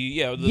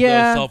him. The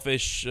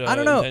selfish. I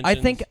don't know. I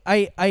intentions. think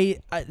I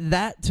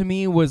that to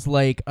me was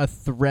like a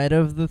thread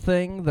of the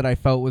thing that I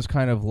felt was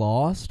kind of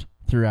lost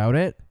throughout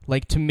it.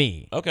 Like to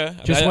me, okay,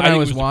 just when I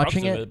was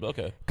watching it,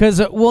 okay. Because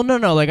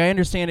no, like I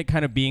understand it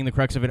kind of being the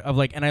crux of it, of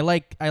like, and I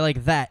like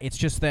that. It's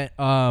just that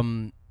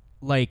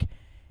like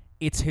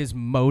it's his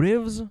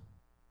motives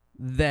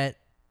that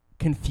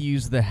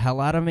confused the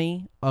hell out of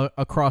me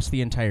across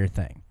the entire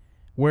thing,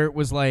 where it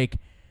was like,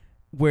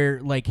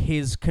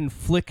 his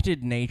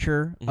conflicted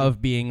nature of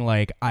being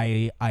like,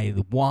 I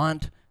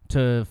want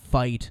to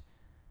fight,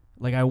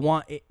 like I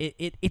want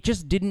it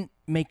just didn't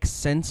make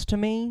sense to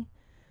me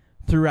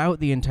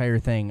throughout the entire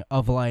thing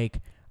of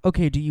like,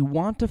 okay, do you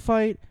want to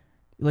fight?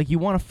 Like, you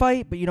want to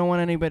fight, but you don't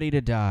want anybody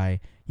to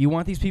die. You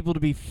want these people to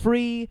be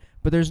free,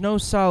 but there's no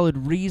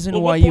solid reason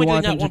why you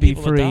want them to be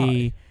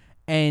free.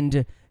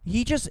 And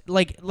he just,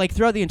 like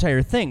throughout the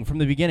entire thing, from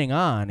the beginning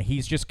on,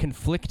 he's just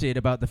conflicted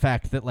about the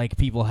fact that, like,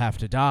 people have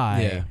to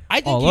die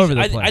all over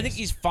the place. I think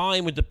he's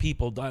fine with the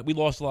people. We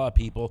lost a lot of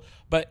people.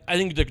 But I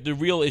think the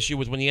real issue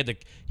was when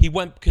he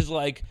went, because,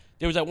 like,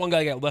 there was that one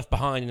guy that got left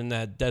behind in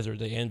that desert,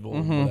 the anvil,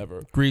 or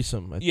whatever.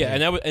 Greasem, I think.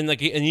 Yeah,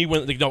 and he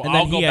went like, no, and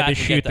I'll then go he had back to and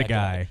shoot get the that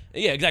guy.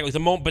 Yeah, exactly. It's a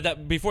moment, but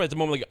that before that's a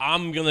moment like,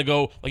 I'm gonna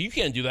go, like, you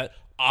can't do that.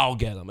 I'll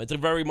get him. It's a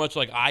very much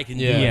like, I can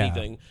do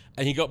anything.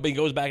 And he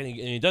goes back and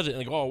he does it, and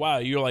like, oh wow,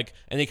 you're like,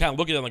 and they kind of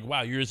look at him like,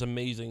 wow, you're this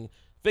amazing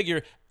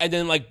figure. And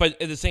then like,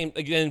 but at the same,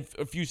 again,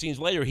 a few scenes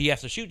later, he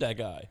has to shoot that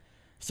guy.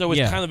 So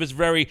it's kind of this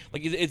very,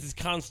 like, it's this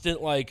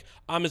constant, like,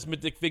 I'm this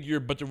mythic figure,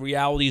 but the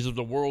realities of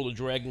the world are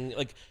dragging,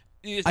 like,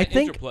 it's an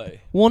interplay.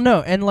 Well,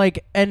 no, and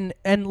like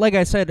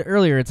I said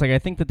earlier, it's like I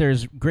think that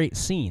there's great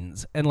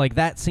scenes, and like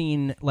that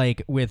scene,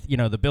 like with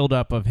the build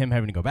up of him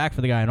having to go back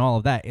for the guy and all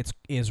of that,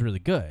 is really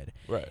good.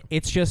 Right.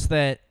 It's just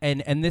that,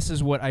 and this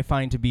is what I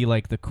find to be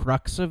like the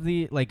crux of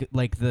the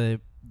like the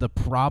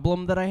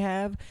problem that I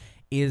have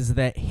is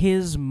that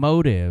his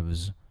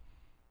motives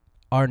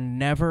are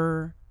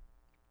never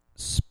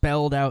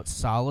spelled out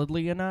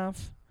solidly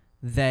enough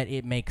that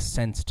it makes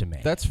sense to me.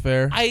 That's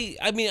fair. I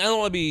mean, I don't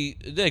want to be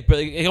a dick, but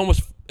it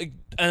almost, and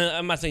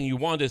I'm not saying you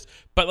want this,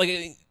 but like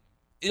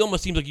it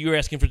almost seems like you're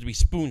asking for it to be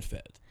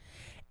spoon-fed.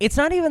 It's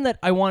not even that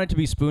I want it to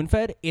be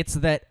spoon-fed. It's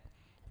that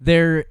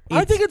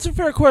I think it's a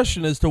fair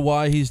question as to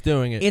why he's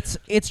doing it.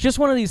 It's just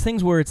one of these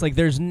things where it's like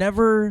there's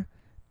never,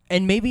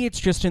 and maybe it's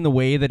just in the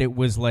way that it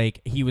was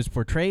like he was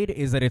portrayed,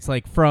 is that it's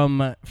like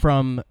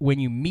from when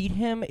you meet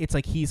him, it's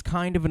like he's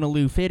kind of an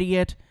aloof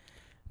idiot.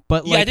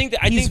 But like,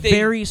 he's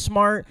very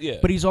smart,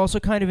 but he's also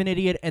kind of an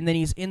idiot. And then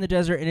he's in the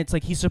desert, and it's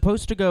like he's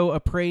supposed to go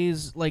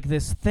appraise like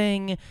this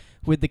thing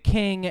with the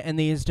king and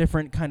these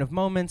different kind of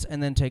moments,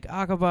 and then take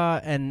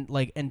Aqaba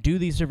and do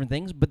these different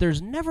things. But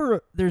there's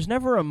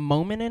never a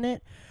moment in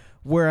it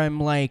where I'm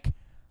like,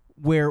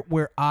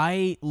 where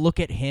I look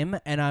at him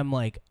and I'm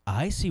like,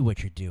 I see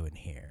what you're doing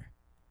here.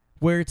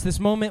 Where it's this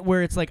moment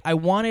where it's like I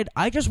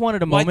just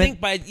wanted a moment.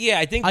 I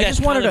think that's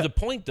kind of the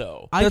point,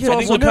 though. That's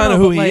also kind of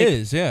who he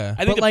is. Yeah,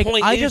 I think the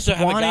point is to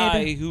have a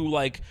guy who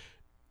like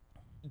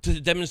to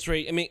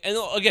demonstrate. I mean, and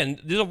again,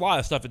 there's a lot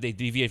of stuff that they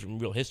deviate from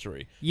real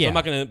history. Yeah, so I'm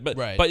not gonna.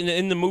 But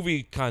in the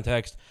movie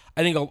context,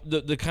 I think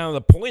the kind of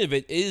the point of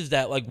it is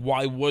that like,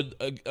 why would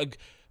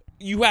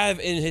you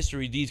have in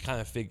history these kind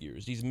of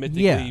figures, these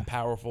mythically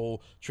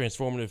powerful,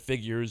 transformative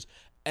figures,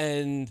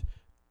 and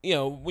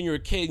when you're a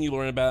kid and you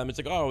learn about them, it's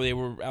like, oh, they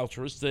were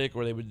altruistic,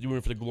 or they were doing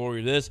it for the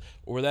glory of this,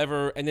 or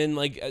whatever. And then,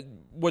 like,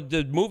 what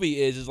the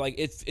movie is like,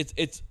 it's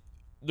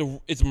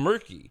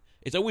murky.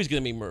 It's always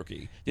going to be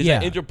murky. There's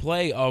that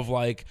interplay of,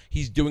 like,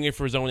 he's doing it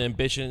for his own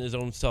ambition, his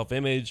own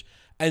self-image.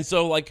 And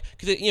so, like,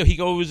 because, he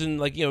goes and,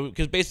 like,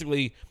 because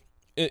basically,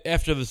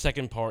 after the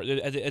second part,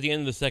 at the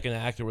end of the second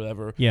act or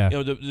whatever, Yeah.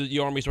 the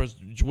army starts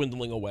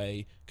dwindling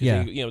away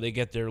because Yeah. they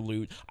get their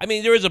loot. I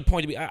mean, there is a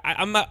point to be.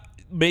 I'm not.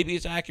 Maybe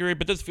it's accurate,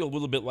 but it does feel a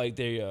little bit like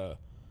they.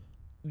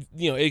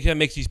 It kind of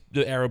makes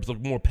the Arabs look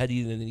more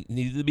petty than they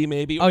needed to be.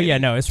 Maybe. Oh yeah,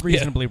 no, it's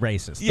reasonably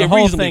racist. Yeah, The whole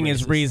reasonably thing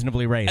is racist.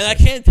 reasonably racist. And I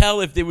can't tell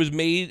if it was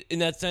made in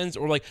that sense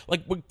or like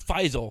with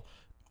Faisal.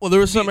 Well, there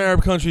were some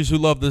Arab countries who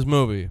loved this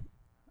movie.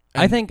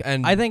 I think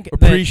that-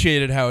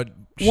 appreciated how it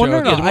showed. Well, no.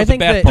 Yeah, there was I a think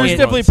bad that part There's it-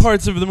 of definitely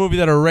parts of the movie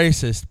that are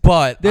racist,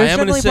 but There's I am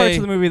going to definitely parts say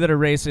of the movie that are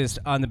racist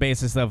on the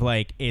basis of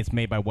like it's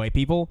made by white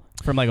people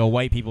from like a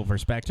white people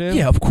perspective.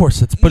 yeah, of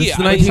course it's but Yeah, it's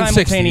the I mean, 1960s.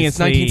 It's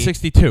simultaneously-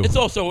 1962. It's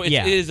also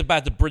Yeah. it is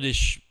about the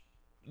British.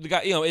 The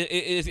guy,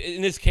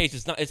 in this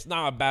case, it's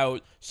not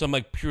about some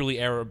like purely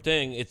Arab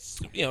thing. It's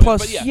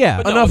Plus, but yeah, yeah,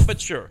 but, no, enough- but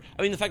sure.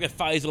 I mean, the fact that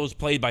Faisal is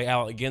played by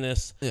Alec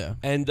Guinness, Yeah.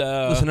 and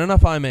Listen,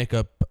 enough eye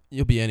makeup,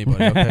 you'll be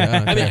anybody. Okay, I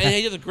don't I mean, care. and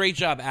he does a great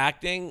job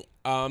acting.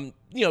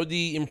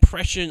 The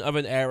impression of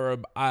an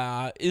Arab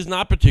is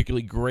not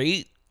particularly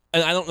great,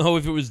 and I don't know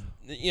if it was,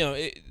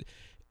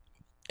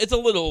 it's a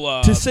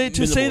little to say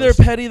they're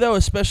minimalist. petty though,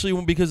 especially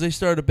because they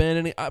started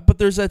abandoning. But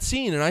there's that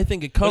scene, and I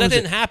think it But covers that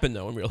it. didn't happen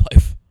though in real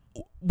life.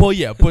 Well,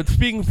 yeah, but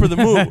speaking for the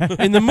movie,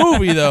 in the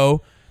movie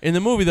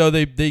though,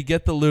 they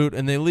get the loot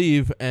and they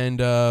leave, and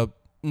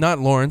not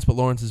Lawrence, but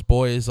Lawrence's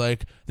boy is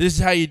like, "This is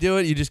how you do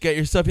it. You just get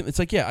your stuff." It's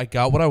like, yeah, I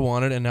got what I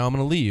wanted, and now I'm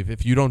gonna leave.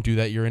 If you don't do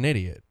that, you're an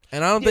idiot.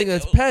 And I don't think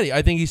that's petty.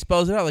 I think he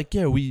spells it out like,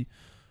 yeah, we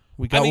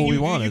got what we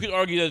wanted. You could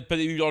argue that, but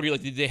you could argue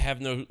like they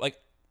have no like.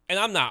 And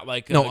I'm not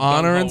like No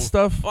honor and gung-ho-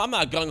 stuff? Well, I'm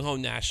not gung ho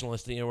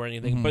nationalist or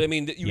anything, but I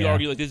mean, you would Yeah.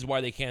 argue like this is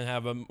why they can't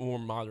have a more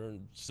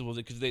modern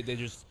civilization because they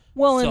just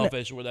Well, and-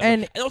 selfish or whatever.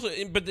 and- also,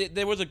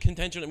 there was a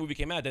contention when the movie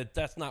came out that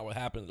that's not what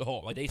happened at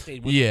all. Like they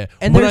stayed with Yeah,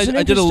 And but there's an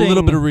I did a little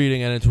interesting- bit of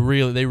reading,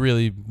 and they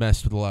really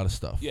messed with a lot of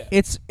stuff. Yeah.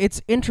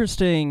 It's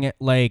interesting,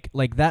 like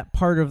that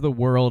part of the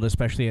world,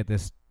 especially at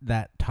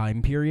that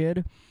time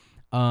period.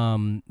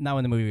 Not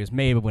when the movie was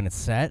made, but when it's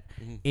set,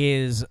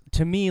 is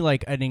to me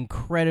like it's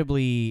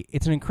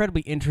an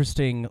incredibly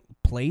interesting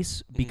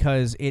place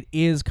because it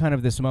is kind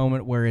of this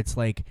moment where it's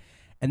like,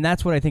 and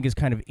that's what I think is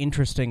kind of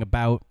interesting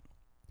about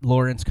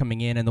Lawrence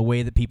coming in and the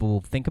way that people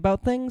think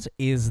about things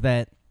is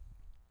that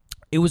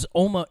it was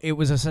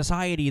a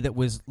society that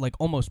was like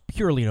almost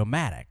purely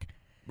nomadic.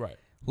 right.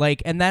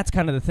 Like, and that's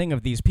kind of the thing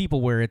of these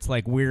people where it's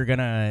like we're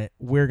gonna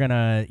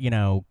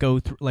go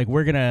through like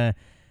we're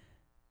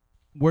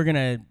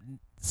gonna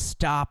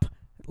stop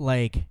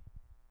like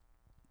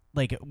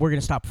we're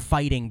gonna stop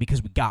fighting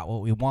because we got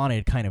what we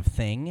wanted kind of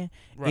thing.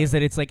 Right. Is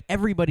that it's like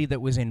everybody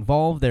that was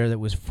involved there that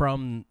was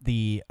from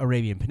the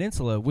Arabian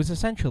Peninsula was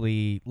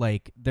essentially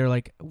like they're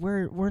like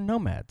we're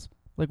nomads.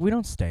 Like we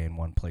don't stay in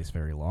one place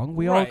very long.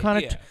 We all Right,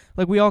 kind of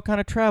yeah. we all kind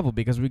of travel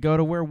because we go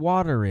to where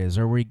water is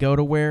or we go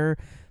to where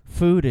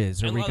food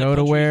is or And a we lot go of to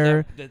countries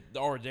where that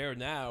are there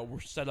now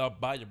were set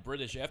up by the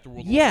British after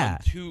World Yeah. War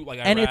I to like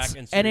And Iraq it's- and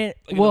and Syria, it-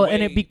 like, in a well,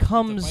 and it way,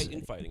 becomes- to fight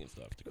infighting and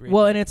stuff. To create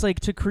well, that. and it's like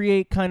to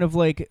create kind of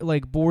like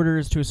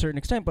borders to a certain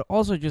extent, but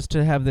also just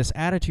to have this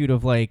attitude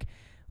of like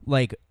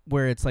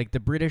where it's like the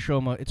British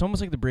it's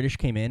almost like the British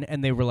came in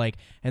and they were like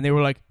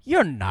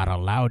you're not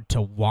allowed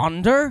to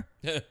wander.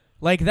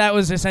 Like that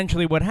was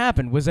essentially what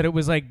happened was that it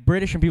was like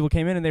British and people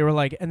came in and they were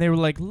like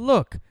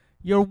look,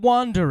 you're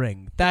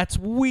wandering. That's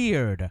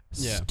weird.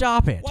 Yeah.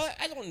 Stop it. Well,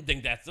 I don't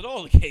think that's at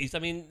all the case. I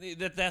mean,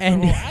 that's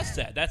And- the whole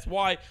asset. That's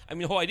why. I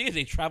mean, the whole idea is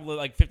they travel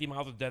like 50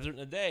 miles of desert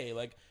in a day.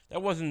 Like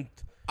that wasn't.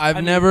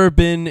 I've never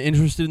been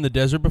interested in the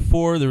desert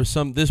before.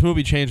 This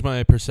movie changed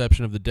my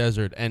perception of the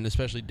desert and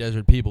especially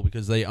desert people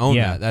because they own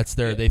Yeah. that. That's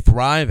they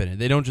thrive in it.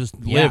 They don't just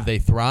Yeah. live, they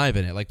thrive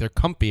in it. Like they're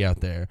comfy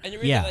out there. And there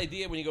is Yeah. that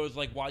idea when he goes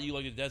like, "Why do you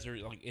like the desert?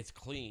 Like it's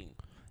clean."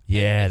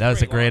 Yeah, It's that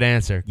was a great great line.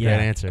 answer. Yeah.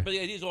 Great answer. But the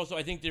idea is also,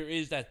 I think there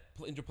is that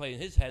interplay in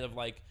his head of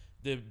like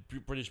the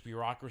British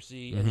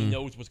bureaucracy, and he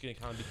knows what's going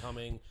to kind of be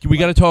coming. We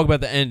got to talk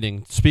about the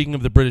ending. Speaking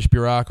of the British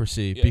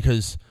bureaucracy, Yeah.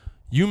 because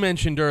you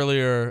mentioned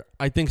earlier,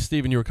 I think,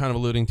 Stephen, you were kind of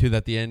alluding to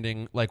that the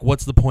ending, like,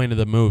 what's the point of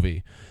the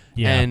movie?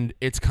 Yeah. And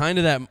it's kind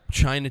of that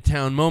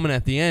Chinatown moment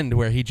at the end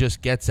where he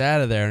just gets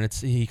out of there, and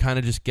he kind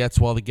of just gets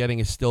while the getting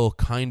is still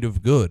kind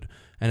of good.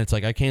 And it's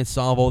like, I can't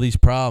solve all these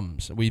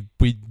problems. We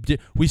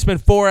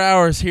spent 4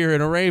 hours here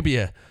in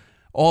Arabia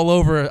all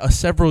over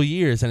several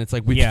years, and it's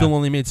like we've Yeah. still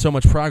only made so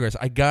much progress.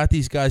 I got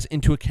these guys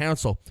into a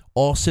council,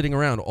 all sitting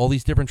around, all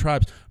these different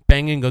tribes,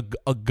 banging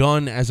a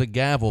gun as a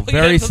gavel. Yeah,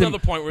 Very that's another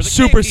point where the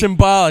super king-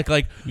 symbolic.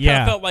 Like, Kind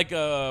Yeah. of felt like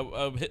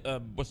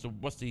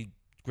what's the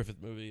Griffith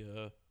movie?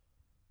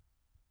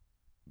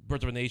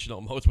 Birds of a Nation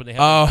almost when they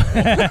have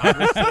the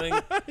Congress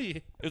thing.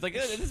 It was like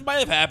this might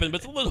have happened,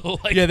 but it's a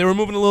little like yeah, they were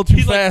moving a little too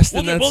he's fast,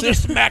 like, and we'll that's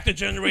just it. smack the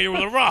generator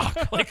with a rock.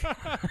 Like,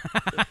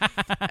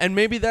 And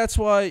maybe that's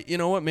why, you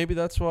know what? Maybe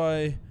that's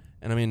why.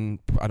 And I mean,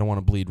 I don't want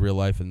to bleed real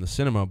life in the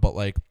cinema, but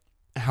like,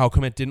 how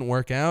come it didn't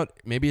work out?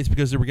 Maybe it's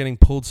because they were getting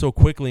pulled so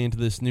quickly into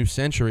this new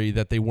century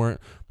that they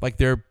weren't like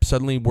they're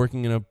suddenly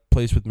working in a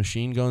place with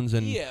machine guns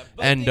and Yeah,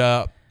 but I and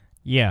think-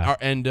 Yeah.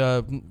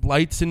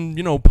 lights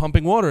and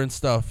pumping water and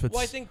stuff. It's,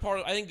 well, I think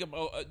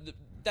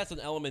that's an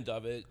element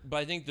of it, but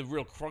I think the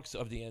real crux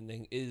of the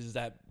ending is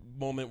that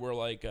moment where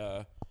like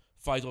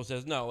Faisal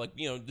says, "No, like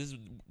this is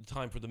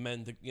time for the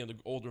men to the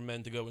older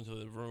men to go into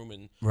the room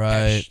and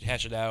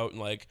hash it out and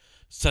like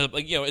set up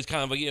like it's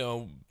kind of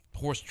like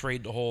horse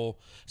trade the whole."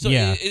 So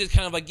it's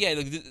kind of like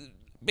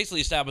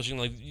basically establishing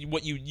like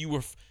what you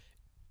were.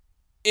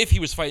 If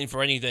he was fighting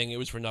for anything, it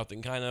was for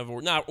nothing, kind of,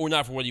 or not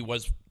for what he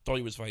thought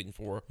he was fighting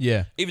for.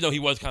 Yeah. Even though he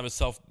was kind of a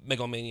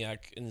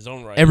self-megalomaniac in his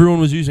own right. Everyone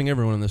was using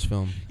everyone in this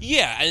film.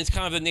 Yeah, and it's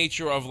kind of the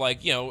nature of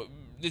like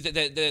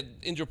the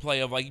interplay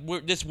of like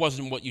this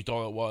wasn't what you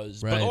thought it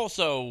was, right. but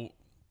also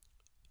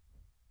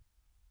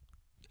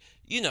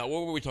what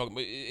were we talking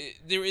about?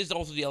 There is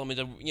also the element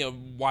of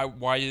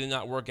why did it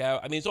not work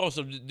out? I mean, it's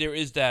also there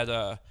is that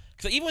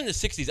because even in the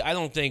 '60s, I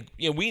don't think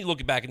we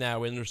look back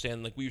now and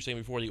understand like we were saying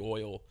before the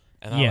oil.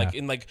 And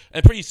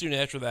and pretty soon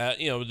after that,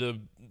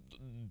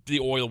 the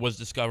oil was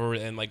discovered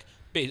and like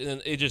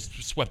and it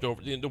just swept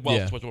over the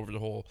wealth swept over the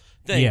whole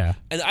thing. Yeah.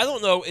 And I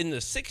don't know in the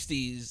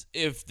 '60s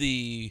if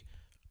they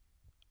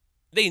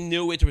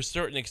knew it to a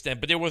certain extent,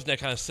 but there wasn't that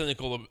kind of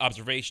cynical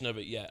observation of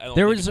it yet.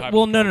 There was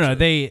no.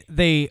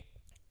 They,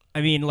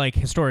 I mean, like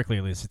historically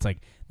at least, it's like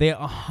they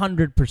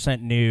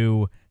 100%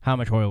 knew how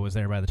much oil was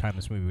there by the time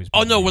this movie was.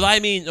 Oh no, what I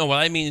mean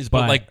is,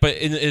 but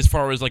as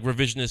far as like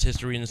revisionist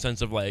history in the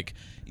sense of like,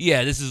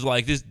 this is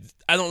like this.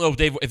 I don't know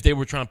if they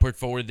were trying to put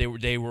forward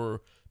they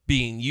were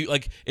being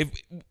like if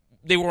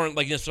they weren't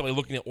like necessarily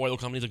looking at oil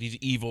companies like these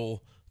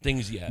evil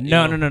things yet.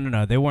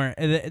 No. They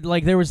weren't.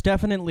 Like there was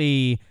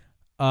definitely,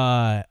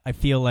 I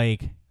feel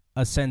like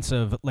a sense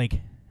of like.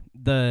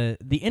 The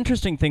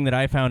interesting thing that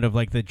I found of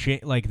like the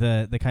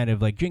kind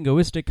of like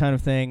jingoistic kind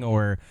of thing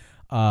or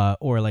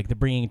like the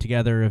bringing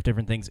together of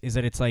different things is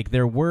that it's like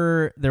there was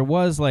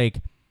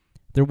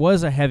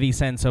a heavy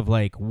sense of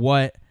like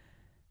what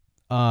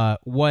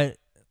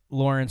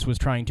Lawrence was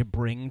trying to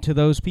bring to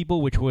those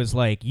people, which was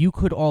like you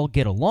could all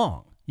get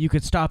along. You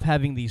could stop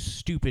having these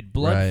stupid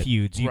blood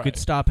feuds. You could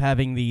stop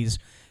having these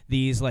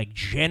like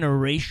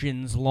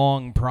generations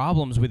long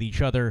problems with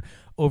each other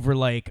over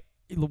like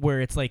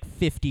where it's like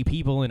 50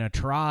 people in a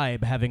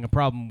tribe having a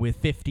problem with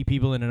 50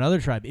 people in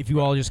another tribe if you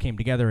all just came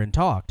together and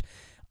talked.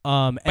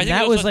 And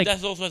that was like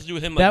that also has to do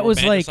with him that like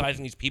romanticizing was like,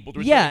 these people.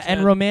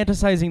 And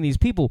romanticizing these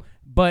people.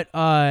 But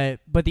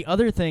the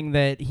other thing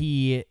that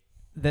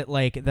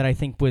I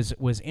think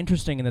was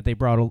interesting and that they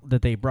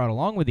brought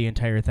along with the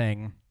entire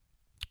thing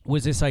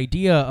was this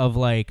idea of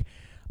like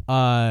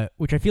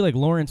which I feel like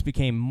Lawrence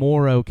became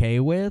more okay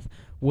with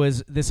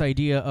was this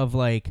idea of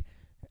like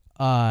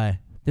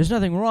there's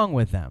nothing wrong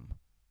with them.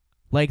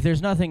 Like,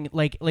 there's nothing,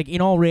 like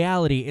in all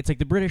reality, it's like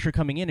the British are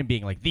coming in and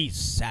being like, these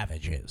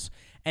savages.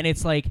 And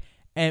it's like,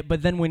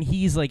 but then when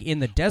he's like in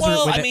the desert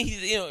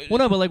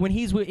but like when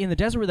he's in the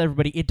desert with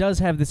everybody, it does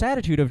have this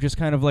attitude of just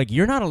kind of like,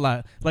 you're not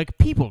allowed, like,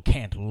 people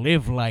can't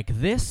live like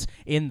this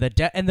in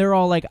the and they're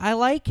all like, I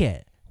like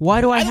it.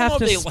 Why do I have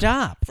to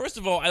stop? First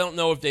of all, I don't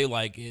know if they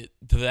like it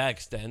to that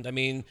extent. I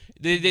mean,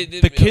 the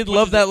kid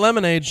loved that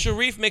lemonade.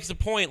 Sharif makes a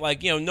point,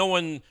 like, no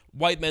one,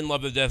 white men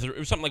love the desert.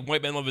 Or something like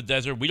white men love the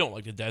desert. We don't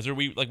like the desert.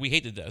 We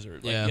hate the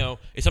desert. Like,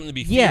 it's something to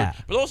be feared. Yeah.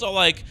 But also,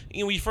 like,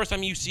 first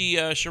time you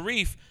see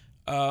Sharif,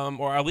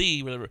 or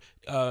Ali, whatever,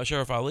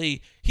 Sheriff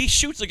Ali, he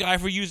shoots a guy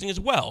for using his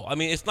well. I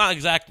mean, it's not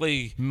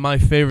exactly... My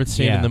favorite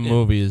scene in the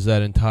movie is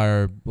that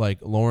entire, like,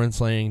 Lawrence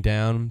laying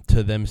down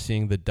to them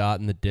seeing the dot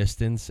in the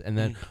distance, and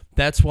then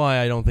that's why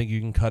I don't think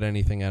you can cut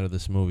anything out of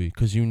this movie,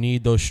 because you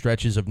need those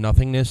stretches of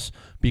nothingness,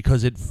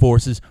 because it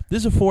forces...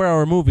 This is a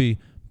 4-hour movie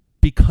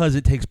because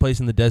it takes place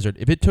in the desert.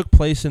 If it took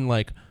place in,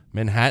 like...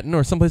 Manhattan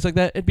or someplace like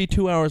that, it'd be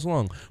 2 hours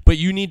long. But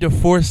you need to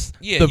force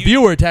the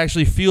viewer to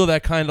actually feel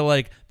that kind of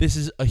like, this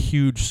is a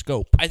huge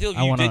scope. I feel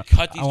like did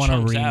cut these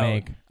chunks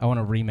out. I want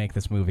to remake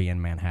this movie in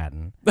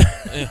Manhattan.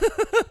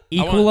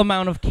 Equal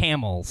amount of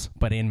camels,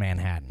 but in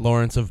Manhattan.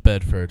 Lawrence of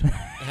Bedford.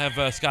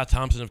 Have Scott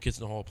Thompson of Kids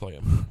in the Hall play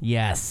him.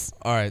 Yes.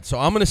 All right, so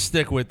I'm gonna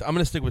stick with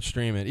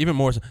Stream It even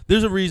more. So,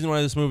 there's a reason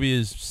why this movie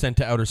is sent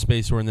to outer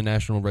space or in the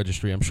National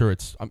Registry. I'm sure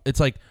it's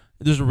like.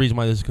 There's a reason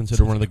why this is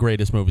considered one of the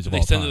greatest movies of all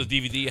time. They sent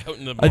the DVD out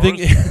in the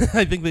Mars?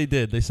 I think they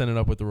did. They sent it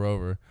up with the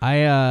rover.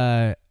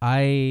 I'm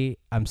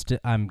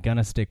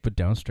gonna stick with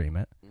Don't Stream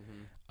It.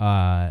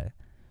 Mm-hmm.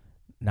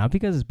 Not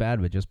because it's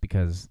bad, but just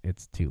because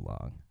it's too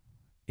long.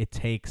 It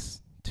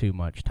takes too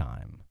much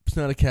time. It's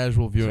not a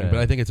casual viewing, but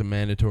I think it's a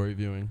mandatory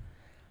viewing.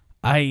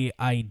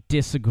 I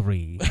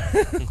disagree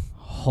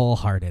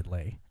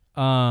wholeheartedly.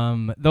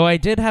 Though I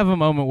did have a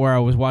moment where I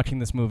was watching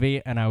this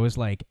movie and I was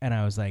like,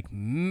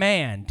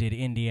 man, did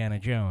Indiana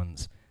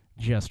Jones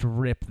just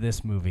rip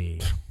this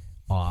movie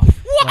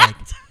off? What? Like,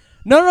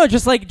 no,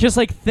 just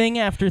like thing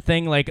after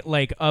thing, like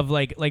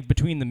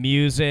between the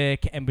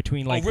music and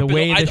between like the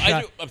way the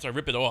shot. I'm sorry,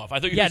 rip it off. I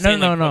thought you were yeah,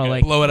 saying no,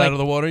 like, blow it out of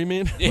the water. You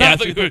mean? Yeah, I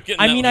thought you were getting.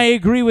 I mean, I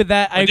agree with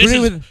that. I agree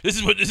with. This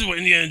is what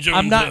Indiana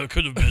Jones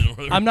could have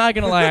been. I'm not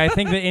gonna lie. I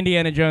think that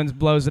Indiana Jones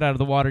blows it out of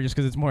the water just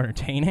because it's more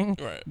entertaining.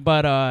 Right.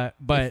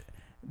 But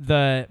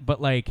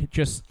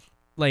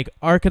like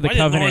Ark of the Why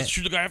didn't Covenant. Lawrence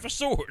shoot the guy with a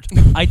sword?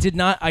 I did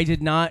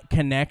not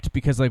connect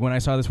because like when I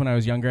saw this when I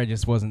was younger, I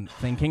just wasn't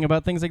thinking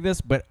about things like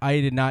this. But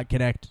I did not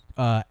connect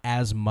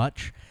as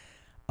much.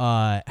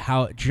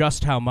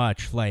 How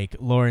much like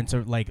Lawrence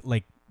or like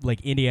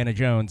Indiana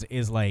Jones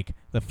is like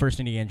the first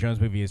Indiana Jones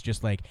movie is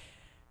just like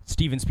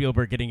Steven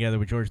Spielberg getting together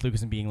with George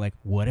Lucas and being like,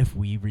 "What if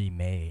we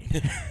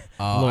remade?"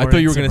 I thought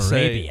you were going to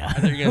say. I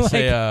thought you were going to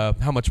say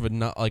how much of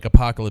a like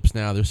Apocalypse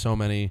Now. There's so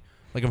many.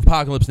 Like if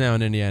Apocalypse Now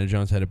and Indiana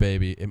Jones had a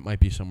baby, it might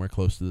be somewhere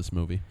close to this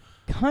movie.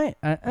 Kind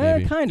Do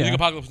you think of.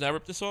 Apocalypse Now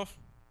ripped this off?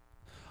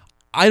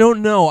 I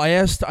don't know. I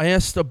asked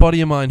a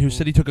buddy of mine who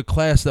said he took a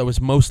class that was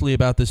mostly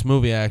about this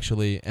movie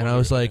actually, and I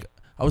was like,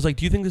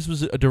 do you think this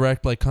was a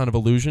direct like kind of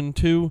allusion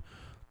to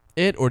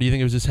it, or do you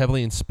think it was just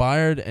heavily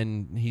inspired?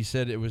 And he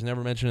said it was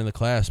never mentioned in the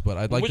class, but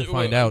I'd like to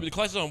find out. The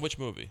class is on which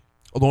movie?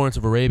 Lawrence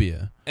of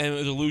Arabia. And it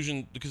was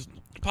allusion because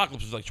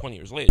Apocalypse was like 20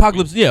 years later.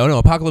 Apocalypse,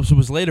 Apocalypse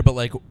was later, but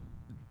like,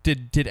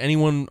 did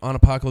anyone on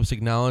Apocalypse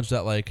acknowledge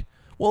that like?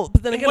 Well,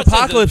 but then In again, what sense?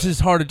 Apocalypse is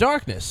Heart of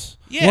Darkness.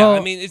 Yeah, Well, I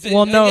mean,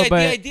 no, the but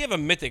idea of a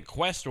mythic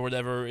quest or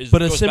whatever is. But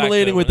goes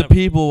assimilating back to with the whenever.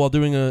 people while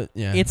doing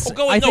It's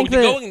Going I think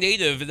that, going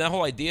native and that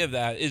whole idea of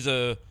that is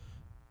a.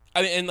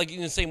 I mean, and like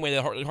in the same way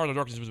that Heart of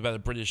Darkness was about a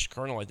British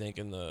colonel, I think,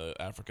 in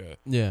Africa.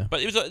 Yeah.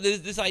 But it was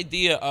this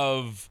idea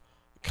of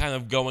kind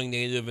of going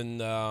native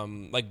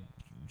and like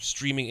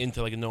streaming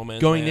into like a no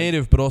man's going land.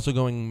 native, but also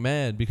going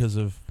mad because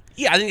of.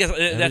 Yeah, I think that's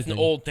an Everything.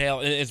 old tale,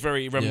 and it's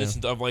very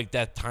reminiscent of like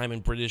that time in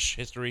British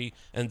history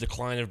and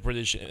decline of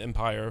British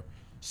Empire.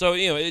 So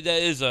that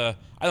is a.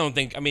 I don't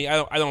think. I mean,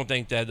 I don't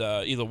think that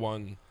either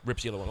one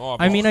rips the other one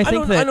off. I mean, I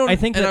think that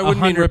and I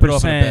wouldn't mean rip it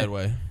off in a 100%. bad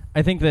way.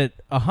 I think that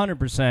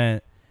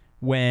 100%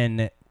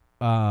 when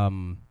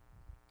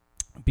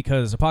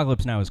because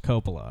Apocalypse Now is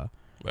Coppola,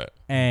 Right.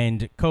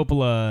 and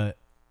Coppola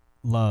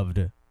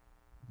loved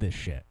this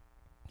shit.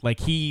 Like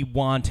he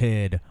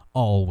wanted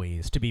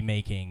always to be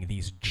making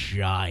these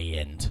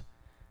giant.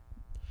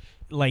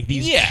 Like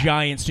these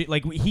giant,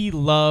 like he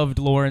loved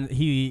Lawrence.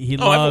 He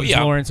loves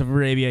Lawrence of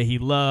Arabia. He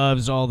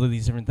loves all of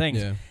these different things.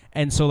 Yeah.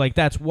 And so, like,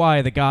 that's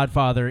why The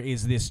Godfather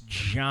is this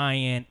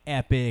giant,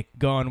 epic,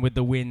 Gone with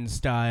the Wind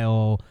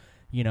style,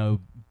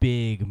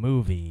 big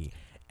movie.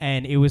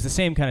 And it was the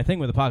same kind of thing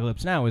with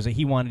Apocalypse Now, is that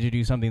he wanted to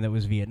do something that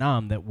was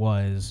Vietnam, that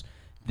was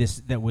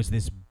this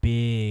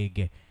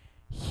big,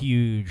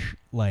 huge,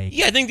 like.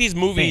 Yeah, I think these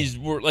movies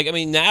were like. I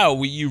mean,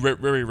 now you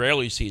very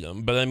rarely see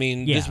them, but I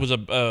mean, this was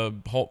a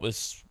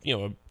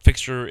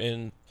fixture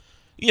in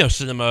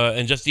cinema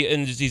and just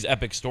these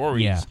epic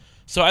stories. Yeah.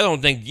 So I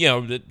don't think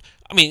that.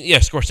 I mean,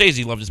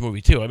 Scorsese loved this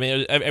movie too. I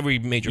mean, every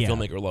major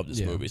filmmaker loved this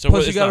movie. So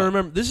plus, you got to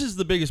remember, this is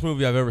the biggest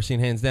movie I've ever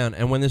seen, hands down.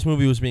 And when this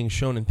movie was being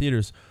shown in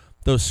theaters,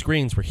 those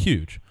screens were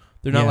huge.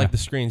 They're not like the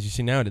screens you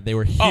see nowadays. They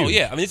were huge. Oh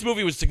yeah, I mean, this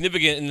movie was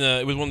significant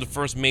it was one of the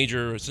first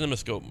major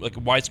CinemaScope, like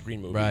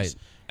widescreen movies. Right.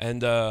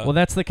 And well,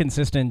 that's like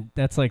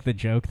the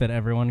joke that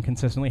everyone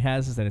consistently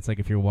has, is that it's like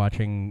if you're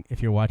watching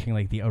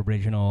like the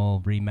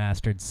original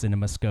remastered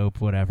CinemaScope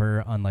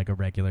whatever on like a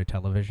regular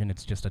television,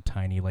 it's just a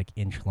tiny like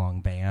inch-long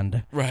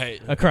band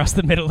right across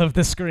the middle of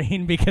the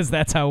screen, because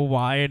that's how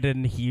wide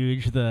and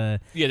huge they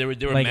were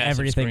like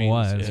everything screens.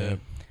 was. Yeah.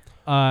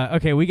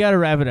 Okay, we got to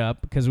wrap it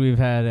up because we've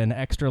had an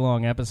extra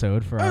long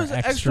episode for our was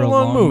an extra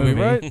long movie,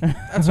 right?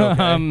 That's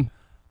okay.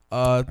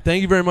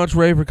 Thank you very much,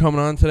 Ray, for coming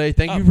on today.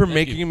 Thank you for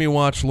making me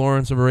watch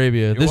Lawrence of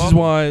Arabia. This is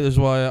why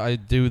I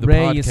do the Ray,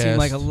 podcast. you seem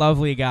like a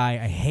lovely guy.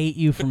 I hate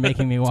you for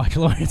making me watch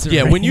Lawrence of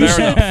Yeah, Arabia. when you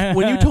said,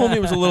 when you told me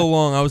it was a little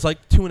long, I was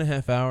like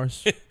 2.5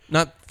 hours,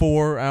 not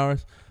 4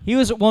 hours. He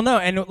was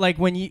and like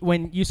when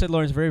you said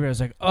Lawrence of Arabia, I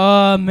was like,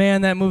 oh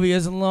man, that movie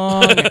is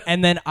long.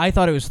 And then I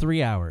thought it was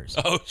 3 hours.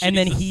 Oh, Jesus. And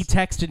then he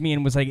texted me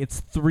and was like,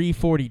 it's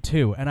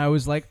 3:42, and I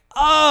was like,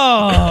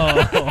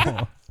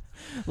 oh.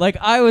 Like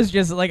I was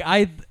just like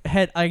I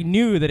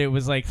knew that it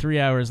was like 3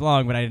 hours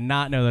long, but I did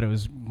not know that it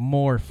was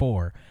more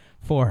 4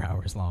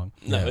 hours long.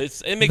 No,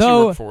 it makes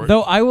you work for it.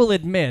 Though I will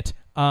admit,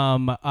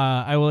 now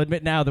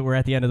that we're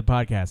at the end of the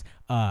podcast,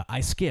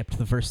 I skipped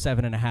the first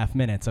 7.5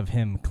 minutes of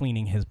him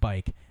cleaning his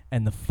bike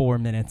and the 4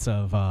 minutes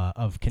of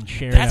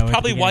Concerto. That's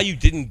probably why you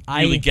didn't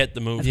really get the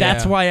movie.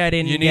 That's why I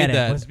didn't You get need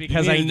that. it. Was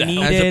because You I needed that.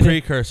 needed As a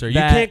precursor. You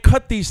that- can't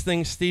cut these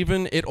things,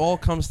 Steven. It all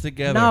comes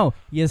together. No,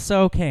 you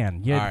so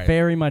can. You All right.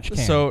 very much can.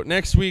 So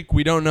next week,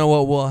 we don't know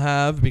what we'll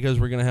have because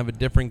we're going to have a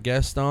different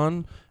guest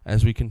on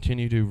as we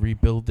continue to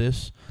rebuild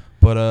this.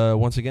 But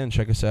once again,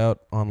 check us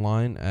out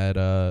online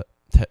at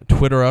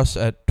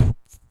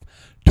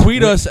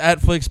Tweet us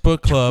at Flix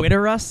Book Club.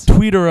 Twitter us?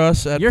 Twitter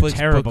us at You're Flix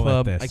terrible Book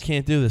Club. at this. I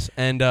can't do this.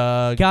 And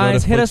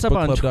guys, hit us up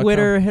on flixbookclub.com.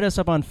 Twitter, hit us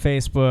up on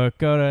Facebook,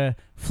 go to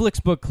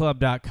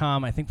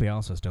flixbookclub.com. I think we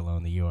also still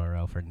own the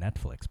URL for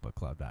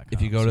netflixbookclub.com.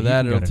 If you go So to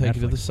that, can it'll take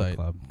you to the site.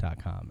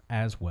 netflixbookclub.com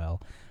as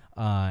well.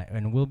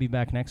 And we'll be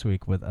back next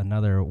week with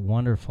another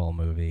wonderful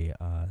movie.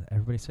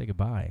 Everybody say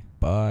goodbye.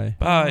 Bye.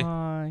 Bye.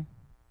 Bye.